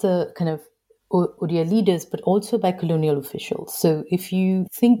not just the kind of Odia leaders, but also by colonial officials. So if you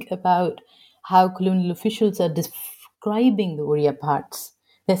think about how colonial officials are describing the Odia parts,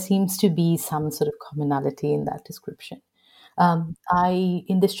 there seems to be some sort of commonality in that description. I,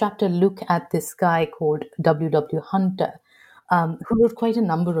 in this chapter, look at this guy called W.W. Hunter, who wrote quite a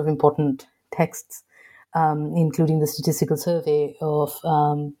number of important texts, including the Statistical Survey of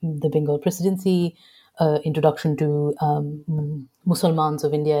the Bengal Presidency, Introduction to Musalmans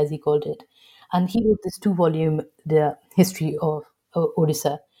of India, as he called it. And he wrote this 2-volume, The History of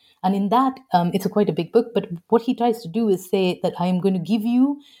Odisha. And in that, it's quite a big book, but what he tries to do is say that I am going to give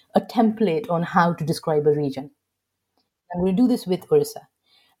you a template on how to describe a region. I'm going to do this with Orissa.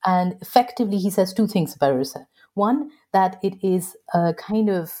 And effectively, he says 2 things about Orissa. One, that it is a kind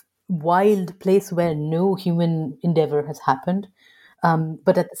of wild place where no human endeavor has happened,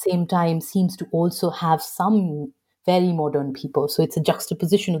 but at the same time seems to also have some very modern people. So it's a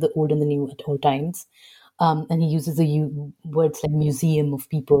juxtaposition of the old and the new at all times. And he uses words like museum of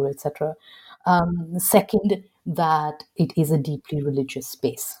people, etc. Second, that it is a deeply religious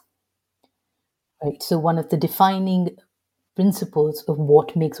space. Right. So one of the defining principles of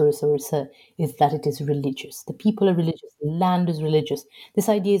what makes Orissa is that it is religious. The people are religious. The land is religious. This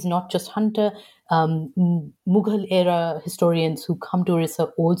idea is not just Hunter. Mughal era historians who come to Orissa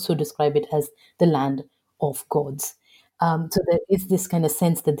also describe it as the land of gods. So there is this kind of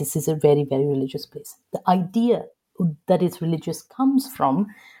sense that this is a very, very religious place. The idea that it's religious comes from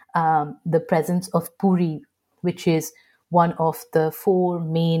the presence of Puri, which is one of the 4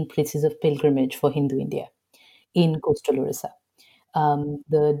 main places of pilgrimage for Hindu India in coastal Orissa.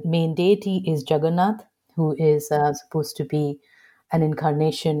 The main deity is Jagannath, who is supposed to be an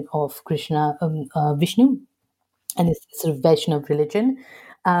incarnation of Krishna, Vishnu, and it's sort of Vaishnava religion.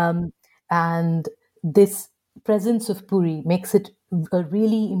 And this presence of Puri makes it a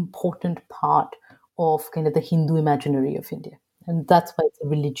really important part of kind of the Hindu imaginary of India. And that's why it's a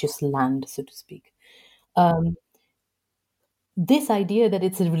religious land, so to speak. This idea that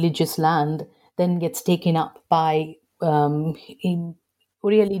it's a religious land then gets taken up by Oriya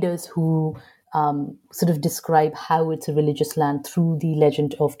leaders who sort of describe how it's a religious land through the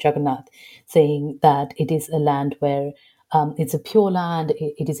legend of Jagannath, saying that it is a land where it's a pure land,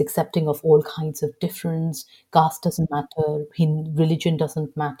 it is accepting of all kinds of difference, caste doesn't matter, religion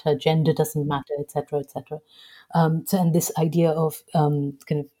doesn't matter, gender doesn't matter, etc., etc. And this idea of kind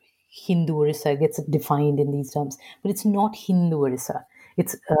of Hindu Orissa gets defined in these terms, but it's not Hindu Orissa.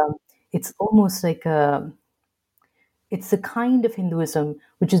 It's almost like it's a kind of Hinduism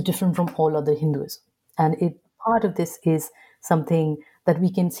which is different from all other Hinduism, and part of this is something that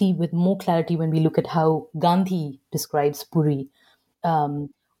we can see with more clarity when we look at how Gandhi describes Puri,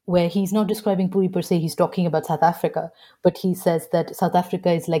 where he's not describing Puri per se, he's talking about South Africa, but he says that South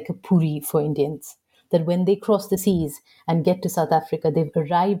Africa is like a Puri for Indians, that when they cross the seas and get to South Africa, they've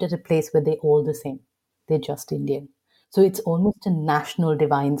arrived at a place where they're all the same. They're just Indian. So it's almost a national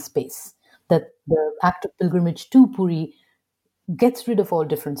divine space, that the act of pilgrimage to Puri gets rid of all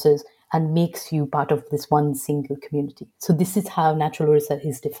differences and makes you part of this one single community. So this is how natural Orissa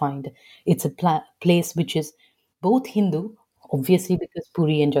is defined. It's a place which is both Hindu, obviously because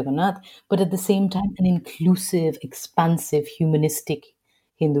Puri and Jagannath, but at the same time an inclusive, expansive, humanistic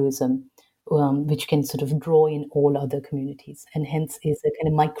Hinduism, which can sort of draw in all other communities, and hence is a kind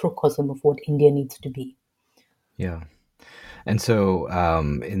of microcosm of what India needs to be. Yeah. And so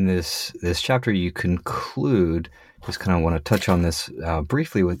in this chapter, you conclude, just kind of want to touch on this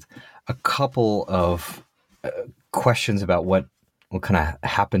briefly with a couple of questions about what kind of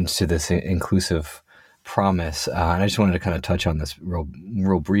happens to this inclusive promise. And I just wanted to kind of touch on this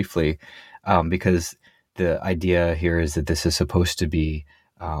real briefly, because the idea here is that this is supposed to be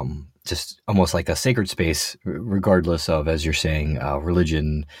just almost like a sacred space, regardless of, as you're saying,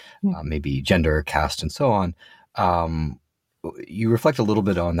 religion, maybe gender, caste, and so on. You reflect a little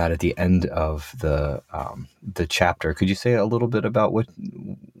bit on that at the end of the chapter. Could you say a little bit about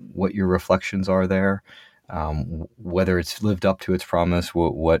what your reflections are there? Whether it's lived up to its promise,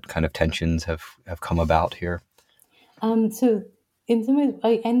 what kind of tensions have come about here? So in some ways,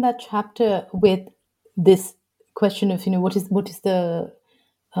 I end that chapter with this question of, what is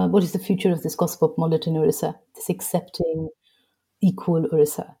the future of this cosmopolitan Orissa, this accepting, equal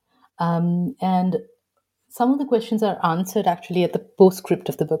Orissa, and some of the questions are answered actually at the postscript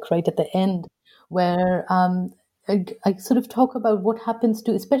of the book, right at the end, where I sort of talk about what happens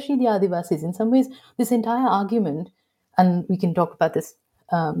to, especially the Adivasis. In some ways, this entire argument, and we can talk about this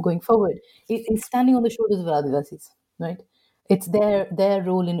going forward, is standing on the shoulders of Adivasis, right? It's their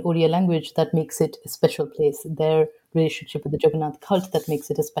role in Oriya language that makes it a special place, their relationship with the Jagannath cult that makes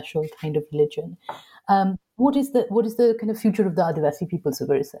it a special kind of religion. What is the kind of future of the Adivasi peoples of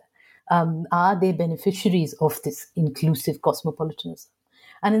Orissa? Are they beneficiaries of this inclusive cosmopolitanism?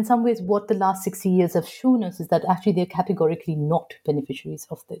 And in some ways, what the last 60 years have shown us is that actually they're categorically not beneficiaries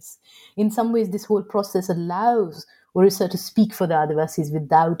of this. In some ways, this whole process allows Orissa to speak for the Adivasis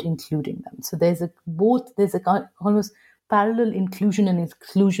without including them. So there's almost parallel inclusion and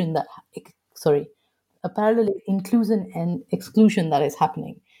exclusion a parallel inclusion and exclusion that is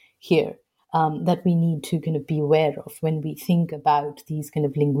happening here. That we need to kind of be aware of when we think about these kind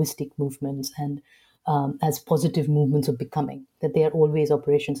of linguistic movements and as positive movements of becoming, that they are always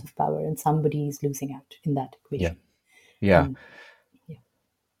operations of power and somebody is losing out in that equation. Yeah,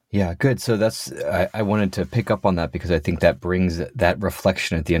 good. So I wanted to pick up on that because I think that brings that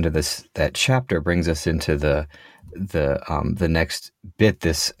reflection at the end of that chapter brings us into the next bit,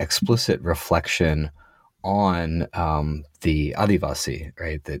 this explicit reflection on the Adivasi,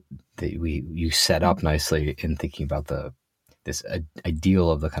 right? That you set up nicely in thinking about this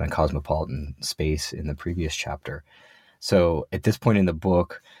ideal of the kind of cosmopolitan space in the previous chapter. So at this point in the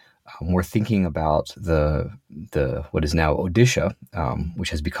book, we're thinking about the what is now Odisha, which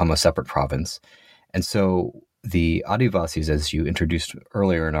has become a separate province, and so the Adivasis, as you introduced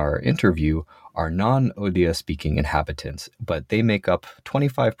earlier in our interview, are non-Odia speaking inhabitants, but they make up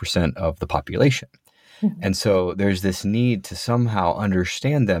 25% of the population. And so there's this need to somehow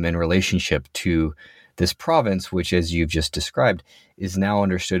understand them in relationship to this province, which, as you've just described, is now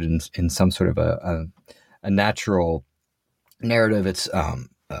understood in some sort of a natural narrative. It's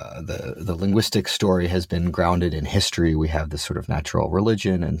the linguistic story has been grounded in history. We have this sort of natural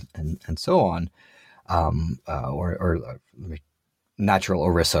religion and so on, or natural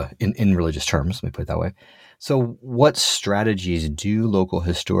Orissa in religious terms, let me put it that way. So what strategies do local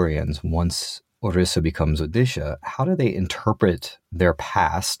historians, once Orissa becomes Odisha, how do they interpret their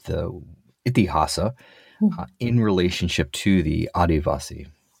past, the Itihasa, in relationship to the Adivasi?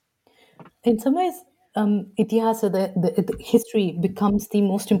 In some ways, Itihasa, the history, becomes the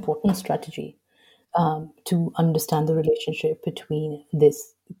most important strategy to understand the relationship between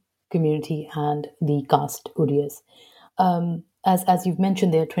this community and the caste Odiyas. As you've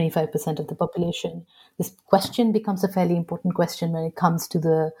mentioned, they are 25% of the population. This question becomes a fairly important question when it comes to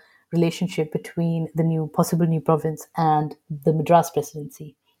the relationship between the possible new province and the Madras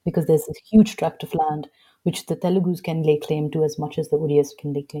presidency, because there's a huge tract of land which the Telugus can lay claim to as much as the Odiyas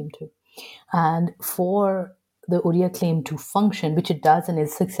can lay claim to. And for the Oriya claim to function, which it does and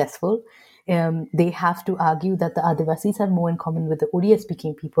is successful, they have to argue that the Adivasis have more in common with the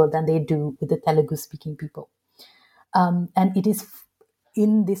Oriya-speaking people than they do with the Telugu-speaking people. And it is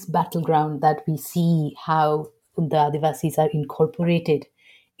in this battleground that we see how the Adivasis are incorporated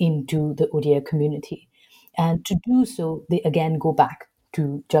into the Oriya community. And to do so, they again go back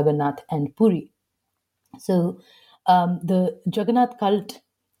to Jagannath and Puri. So the Jagannath cult,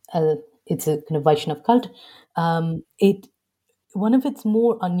 it's a kind of Vaishnav cult. One of its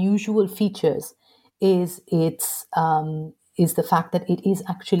more unusual features is the fact that it is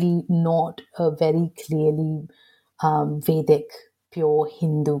actually not a very clearly Vedic, pure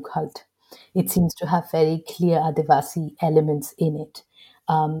Hindu cult. It seems to have very clear Adivasi elements in it,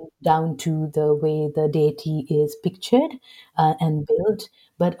 down to the way the deity is pictured and built,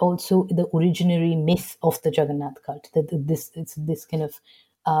 but also the originary myth of the Jagannath cult. It's this kind of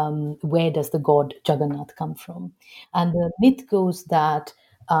where does the god Jagannath come from? And the myth goes that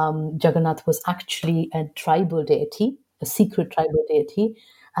Jagannath was actually a tribal deity, a secret tribal deity,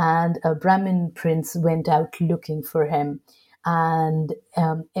 and a Brahmin prince went out looking for him and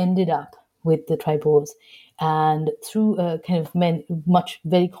ended up with the tribals. And through a kind of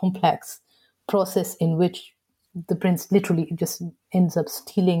very complex process in which the prince literally just ends up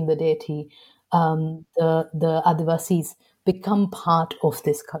stealing the deity, the Adivasis become part of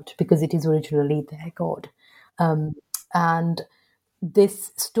this cult because it is originally their god. And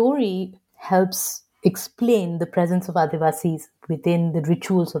this story helps explain the presence of Adivasis within the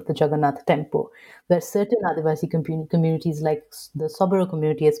rituals of the Jagannath temple, where certain Adivasi communities, like the Sabara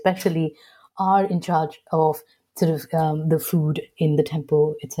community especially, are in charge of sort of the food in the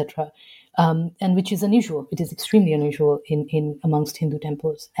temple, etc. And which is unusual. It is extremely unusual in amongst Hindu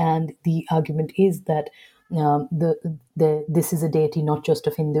temples. And the argument is that this is a deity not just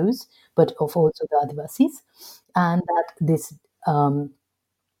of Hindus, but of also the Adivasis, and that this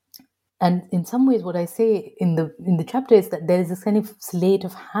and in some ways, what I say in the chapter is that there is this kind of sleight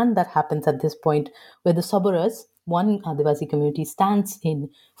of hand that happens at this point, where the Sabaras, one Adivasi community, stands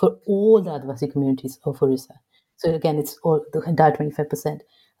in for all the Adivasi communities of Orissa. So again, it's all the entire 25%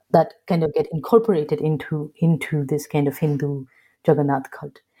 that kind of get incorporated into this kind of Hindu Jagannath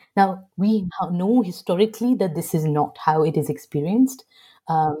cult. Now, we know historically that this is not how it is experienced.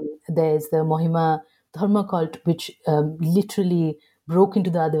 There's the Mohima Dharma cult, which literally broke into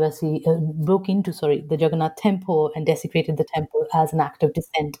the Jagannath temple and desecrated the temple as an act of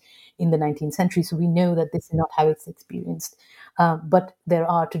dissent in the 19th century. So we know that this is not how it's experienced. But there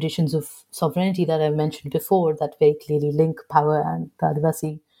are traditions of sovereignty that I mentioned before that very clearly link power and the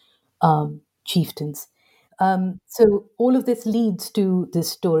Adivasi chieftains. So all of this leads to this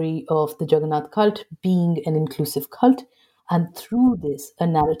story of the Jagannath cult being an inclusive cult, and through this, a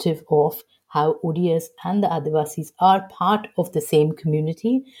narrative of how Odias and the Adivasis are part of the same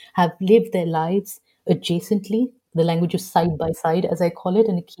community, have lived their lives adjacently. The language is side by side, as I call it,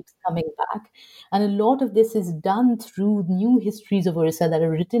 and it keeps coming back. And a lot of this is done through new histories of Orissa that are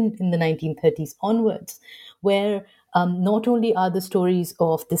written in the 1930s onwards, where not only are the stories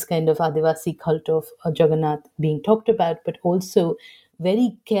of this kind of Adivasi cult of Jagannath being talked about, but also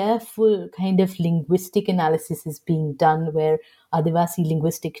very careful kind of linguistic analysis is being done, where Adivasi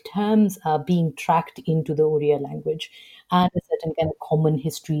linguistic terms are being tracked into the Oriya language, and a certain kind of common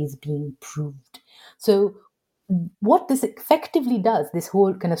history is being proved. So what this effectively does, this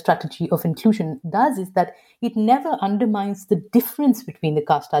whole kind of strategy of inclusion does, is that it never undermines the difference between the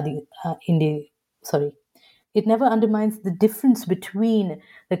caste it never undermines the difference between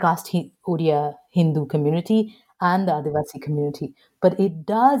the caste Oriya Hindu community and the Adivasi community, but it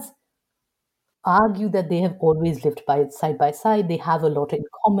does argue that they have always lived side by side. They have a lot in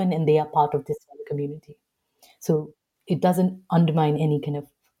common, and they are part of this one community. So it doesn't undermine any kind of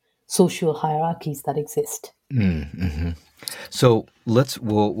social hierarchies that exist. Mm-hmm. So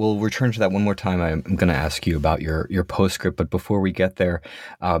we'll return to that one more time. I'm going to ask you about your postscript, but before we get there,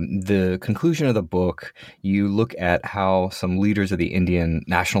 the conclusion of the book, you look at how some leaders of the Indian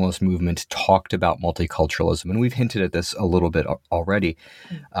nationalist movement talked about multiculturalism, and we've hinted at this a little bit already.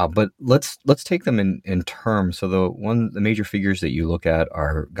 But let's take them in terms. So the major figures that you look at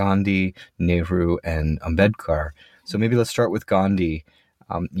are Gandhi, Nehru, and Ambedkar. So maybe let's start with Gandhi.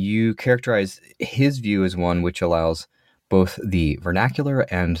 You characterize his view as one which allows both the vernacular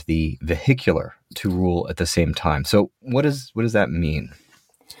and the vehicular to rule at the same time. So what does that mean?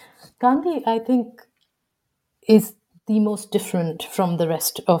 Gandhi, I think, is the most different from the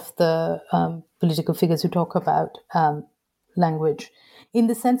rest of the political figures who talk about language, in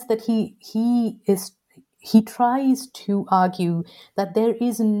the sense that he tries to argue that there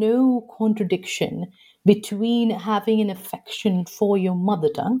is no contradiction between having an affection for your mother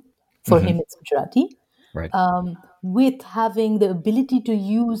tongue, for him it's Gujarati, right, with having the ability to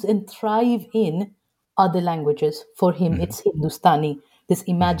use and thrive in other languages. For him it's Hindustani, this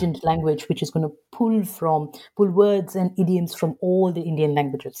imagined language which is going to pull words and idioms from all the Indian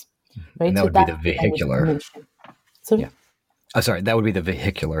languages. Right? And that would be the vehicular. Sorry? Yeah. Sorry, that would be the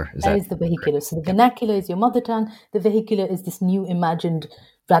vehicular. That is the vehicular. So the vernacular is your mother tongue. The vehicular is this new imagined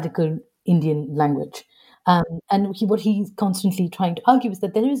radical Indian language. And what he's constantly trying to argue is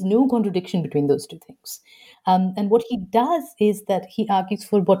that there is no contradiction between those two things. And what he does is that he argues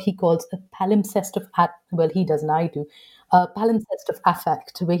for what he calls a palimpsest of he does, and I do, a palimpsest of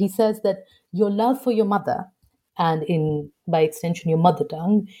affect, where he says that your love for your mother, and by extension your mother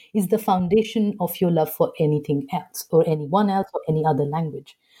tongue, is the foundation of your love for anything else, or anyone else, or any other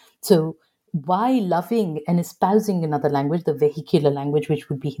language. So by loving and espousing another language, the vehicular language, which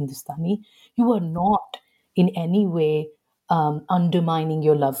would be Hindustani, you are not in any way undermining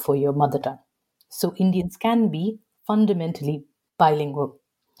your love for your mother tongue. So Indians can be fundamentally bilingual.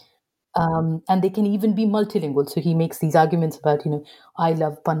 And they can even be multilingual. So he makes these arguments about, I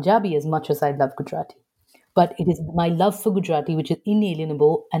love Punjabi as much as I love Gujarati. But it is my love for Gujarati which is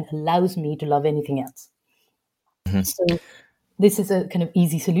inalienable and allows me to love anything else. So this is a kind of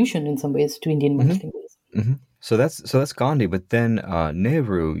easy solution in some ways to Indian multilingualism. So that's Gandhi, but then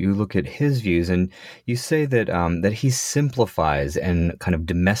Nehru, you look at his views and you say that that he simplifies and kind of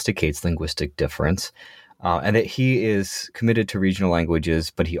domesticates linguistic difference, and that he is committed to regional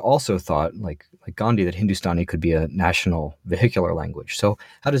languages, but he also thought, like Gandhi, that Hindustani could be a national vehicular language. So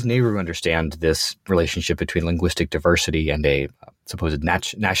how does Nehru understand this relationship between linguistic diversity and a supposed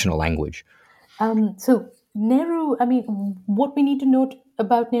national language? So Nehru, I mean, what we need to note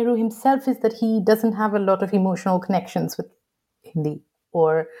about Nehru himself is that he doesn't have a lot of emotional connections with Hindi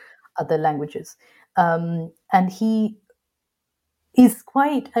or other languages. And he is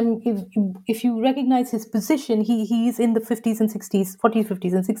quite, I mean, if you recognize his position, he is in the 50s and 60s, 40s,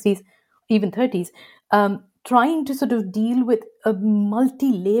 50s and 60s, even 30s, trying to sort of deal with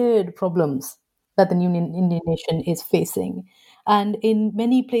multi-layered problems that the new Indian nation is facing. And in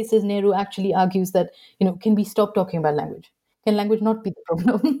many places, Nehru actually argues that, can we stop talking about language? Can language not be the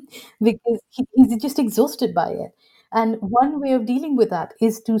problem? Because he's just exhausted by it. And one way of dealing with that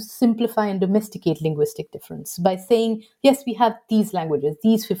is to simplify and domesticate linguistic difference by saying, yes, we have these languages,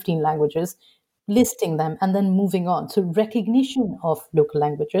 these 15 languages, listing them and then moving on. So recognition of local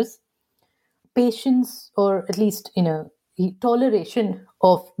languages, patience, or at least, toleration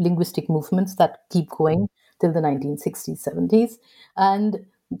of linguistic movements that keep going till the 1960s, 70s, and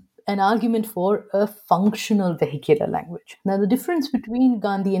an argument for a functional vehicular language. Now, the difference between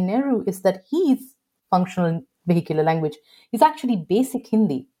Gandhi and Nehru is that his functional vehicular language is actually basic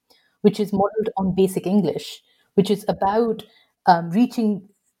Hindi, which is modeled on basic English, which is about reaching,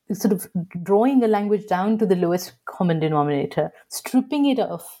 sort of drawing a language down to the lowest common denominator, stripping it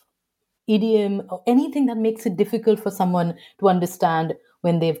of idiom or anything that makes it difficult for someone to understand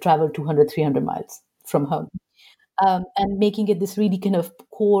when they've traveled 200, 300 miles from home. And making it this really kind of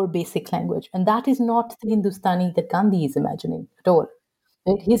core basic language. And that is not the Hindustani that Gandhi is imagining at all.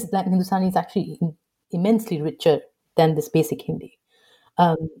 Right? His Hindustani is actually immensely richer than this basic Hindi.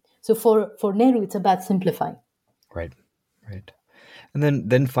 So for Nehru, it's about simplifying. Right, right. And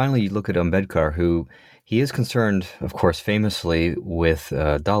then finally, you look at Ambedkar, who he is concerned, of course, famously with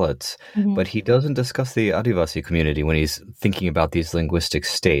Dalits, but he doesn't discuss the Adivasi community when he's thinking about these linguistic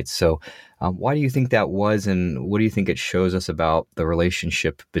states. So why do you think that was, and what do you think it shows us about the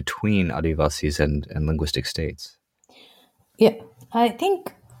relationship between Adivasis and linguistic states? Yeah, I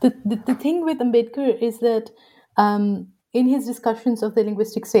think the thing with Ambedkar is that in his discussions of the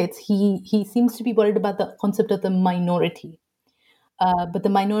linguistic states, he seems to be worried about the concept of the minority. But the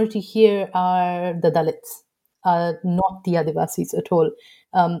minority here are the Dalits, not the Adivasis at all,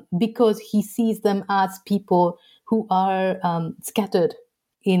 because he sees them as people who are scattered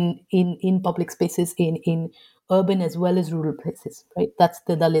in public spaces, in urban as well as rural places. Right, that's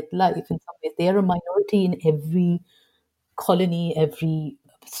the Dalit life. In some ways, they are a minority in every colony, every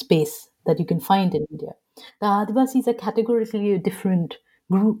space that you can find in India. The Adivasis are categorically a different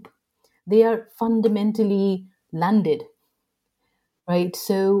group. They are fundamentally landed, right?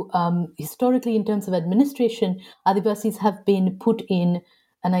 So historically, in terms of administration, Adivasis have been put in,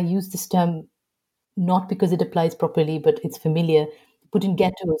 and I use this term not because it applies properly, but it's familiar, put in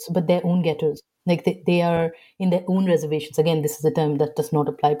ghettos, but their own ghettos. Like they are in their own reservations. Again, this is a term that does not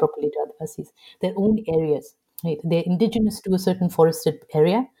apply properly to Adivasis. Their own areas, right? They're indigenous to a certain forested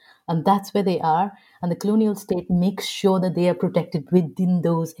area, and that's where they are. And the colonial state makes sure that they are protected within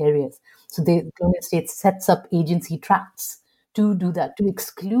those areas. So the colonial state sets up agency tracts to do that, to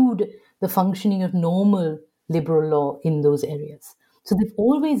exclude the functioning of normal liberal law in those areas. So they've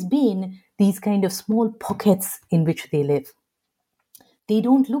always been these kind of small pockets in which they live. They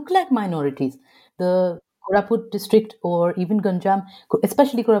don't look like minorities. The Koraput district or even Ganjam,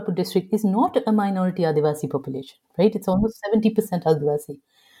 especially Koraput district, is not a minority Adivasi population, right? It's almost 70% Adivasi.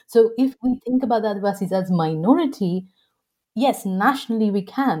 So if we think about the Adivasis as minority, yes, nationally we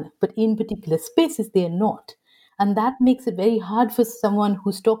can, but in particular spaces they are not. And that makes it very hard for someone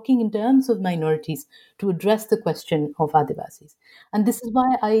who's talking in terms of minorities to address the question of Adivasis. And this is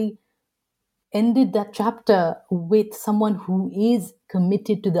why I ended that chapter with someone who is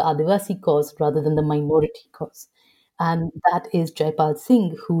committed to the Adivasi cause rather than the minority cause. And that is Jaipal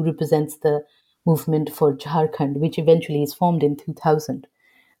Singh, who represents the movement for Jharkhand, which eventually is formed in 2000.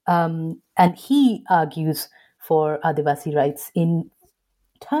 And he argues for Adivasi rights in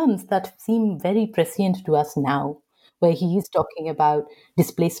terms that seem very prescient to us now, where he is talking about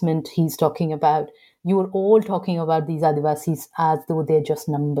displacement. He's talking about, you are all talking about these Adivasis as though they're just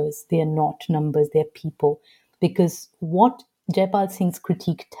numbers. They are not numbers, they're people. Because what Jaipal Singh's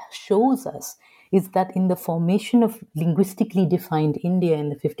critique shows us is that in the formation of linguistically defined India in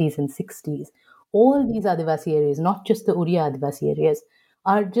the 50s and 60s, all these Adivasi areas, not just the Oriya Adivasi areas,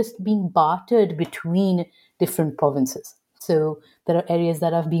 are just being bartered between different provinces. So there are areas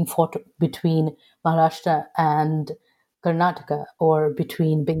that are being fought between Maharashtra and Karnataka or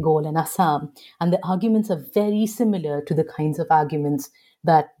between Bengal and Assam. And the arguments are very similar to the kinds of arguments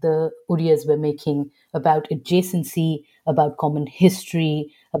that the Odia were making about adjacency, about common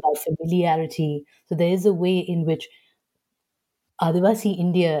history, about familiarity. So there is a way in which Adivasi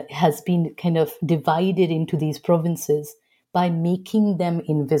India has been kind of divided into these provinces by making them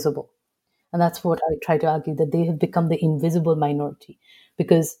invisible. And that's what I try to argue, that they have become the invisible minority.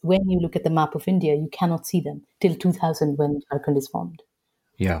 Because when you look at the map of India, you cannot see them till 2000 when Jharkhand is formed.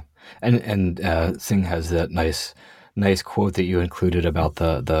 Yeah, and Singh has that nice quote that you included about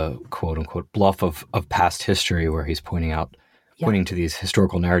the quote unquote bluff of past history, where he's pointing to these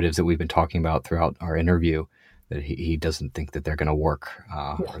historical narratives that we've been talking about throughout our interview, that he doesn't think that they're going to work,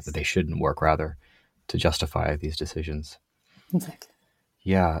 or that they shouldn't work, rather, to justify these decisions. Exactly.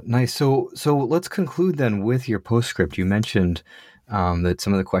 Yeah, nice. So let's conclude then with your postscript. You mentioned that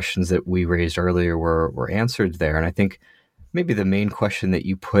some of the questions that we raised earlier were answered there, and I think maybe the main question that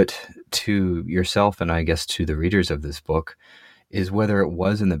you put to yourself, and I guess to the readers of this book, is whether it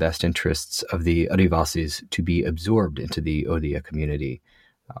was in the best interests of the Adivasis to be absorbed into the Odia community.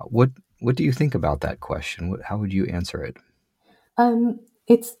 What do you think about that question? How would you answer it?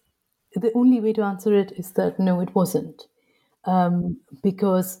 It's the only way to answer it is that no, it wasn't.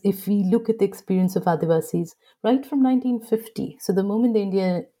 Because if we look at the experience of Adivasis right from 1950, so the moment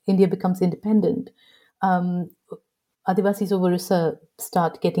India becomes independent, Adivasis of Orissa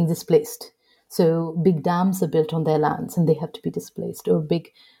start getting displaced. So big dams are built on their lands and they have to be displaced, or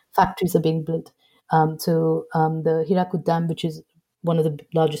big factories are being built. The Hirakud Dam, which is one of the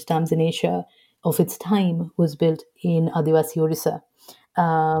largest dams in Asia of its time, was built in Adivasi Orissa.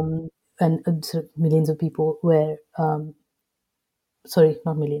 And sort of millions of people were sorry,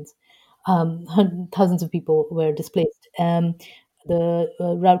 not millions, thousands of people were displaced. The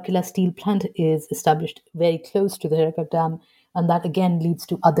Rourkela steel plant is established very close to the Hirakud Dam, and that again leads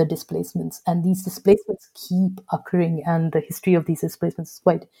to other displacements. And these displacements keep occurring, and the history of these displacements is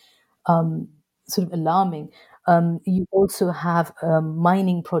quite sort of alarming. You also have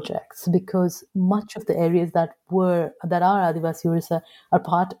mining projects, because much of the areas that are Adivasi Orissa are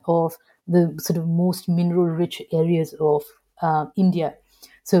part of the sort of most mineral-rich areas of India.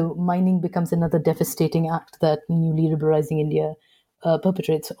 So mining becomes another devastating act that newly liberalizing India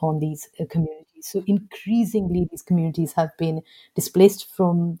perpetrates on these communities. So increasingly, these communities have been displaced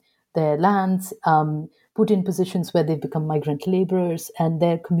from their lands, put in positions where they've become migrant laborers, and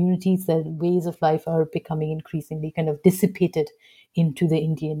their communities, their ways of life are becoming increasingly kind of dissipated into the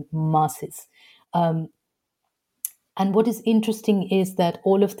Indian masses. And what is interesting is that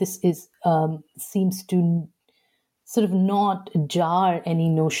all of this seems to sort of not jar any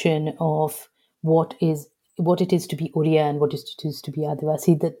notion of what it is to be Odia and what it is to be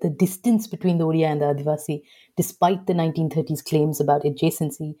Adivasi. That the distance between the Odia and the Adivasi, despite the 1930s claims about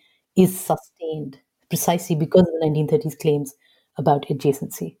adjacency, is sustained precisely because of the 1930s claims about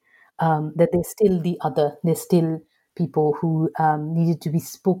adjacency. That they're still the other, they're still people who needed to be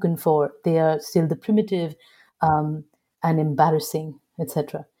spoken for. They are still the primitive and embarrassing,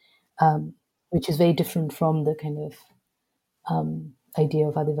 etc., which is very different from the kind of idea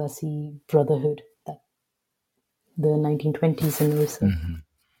of Adivasi brotherhood that the 1920s and Orissa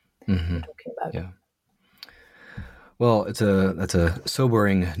were talking about. Yeah. Well, that's a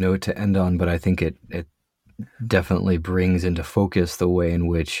sobering note to end on, but I think it definitely brings into focus the way in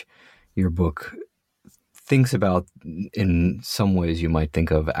which your book thinks about, in some ways you might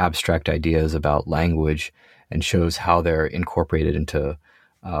think of abstract ideas about language, and shows how they're incorporated into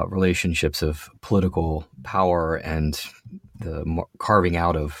relationships of political power and the carving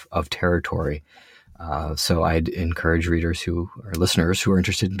out of territory. So I'd encourage readers listeners who are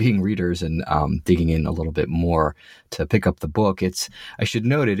interested in being readers and digging in a little bit more to pick up the book. I should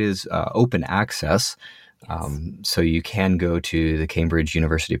note it is open access. So you can go to the Cambridge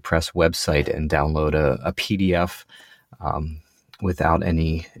University Press website and download a PDF without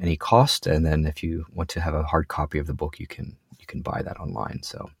any cost. And then if you want to have a hard copy of the book, you can buy that online.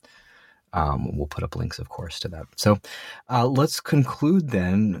 So we'll put up links, of course, to that. So let's conclude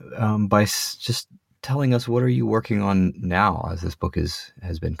then by just telling us, what are you working on now as this book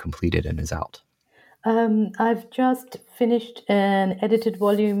has been completed and is out? I've just finished an edited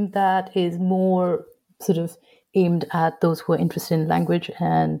volume that is more sort of aimed at those who are interested in language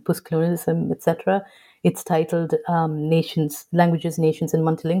and postcolonialism, etc. It's titled Languages, Nations, and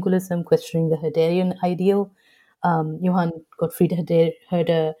Multilingualism, Questioning the Herderian Ideal. Johann Gottfried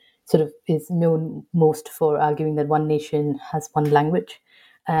Herder sort of is known most for arguing that one nation has one language.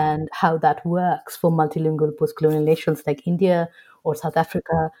 and how that works for multilingual post-colonial nations like India or South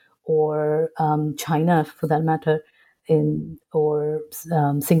Africa or China, for that matter, or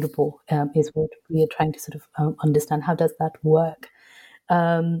Singapore, is what we are trying to sort of understand. How does that work?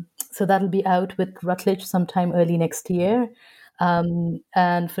 So that'll be out with Routledge sometime early next year.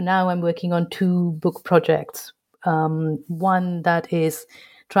 And for now, I'm working on 2 book projects. One that is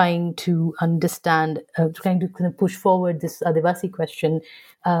trying to understand, trying to kind of push forward this Adivasi question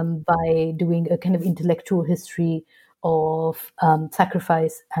by doing a kind of intellectual history of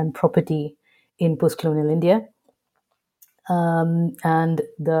sacrifice and property in post-colonial India. And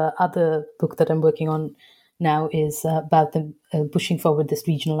the other book that I'm working on now is about them pushing forward this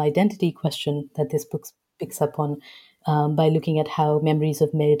regional identity question that this book picks up on by looking at how memories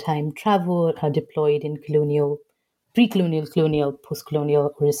of maritime travel are deployed in colonial, pre-colonial, colonial,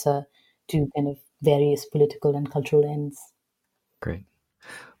 post-colonial Orissa to kind of various political and cultural ends. Great.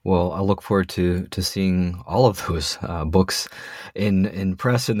 Well, I look forward to seeing all of those books in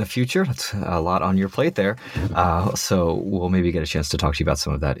press in the future. That's a lot on your plate there. So we'll maybe get a chance to talk to you about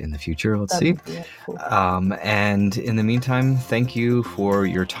some of that in the future. Let's see. And in the meantime, thank you for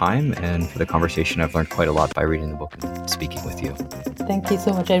your time and for the conversation. I've learned quite a lot by reading the book and speaking with you. Thank you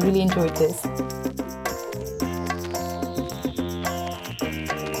so much. I really enjoyed this.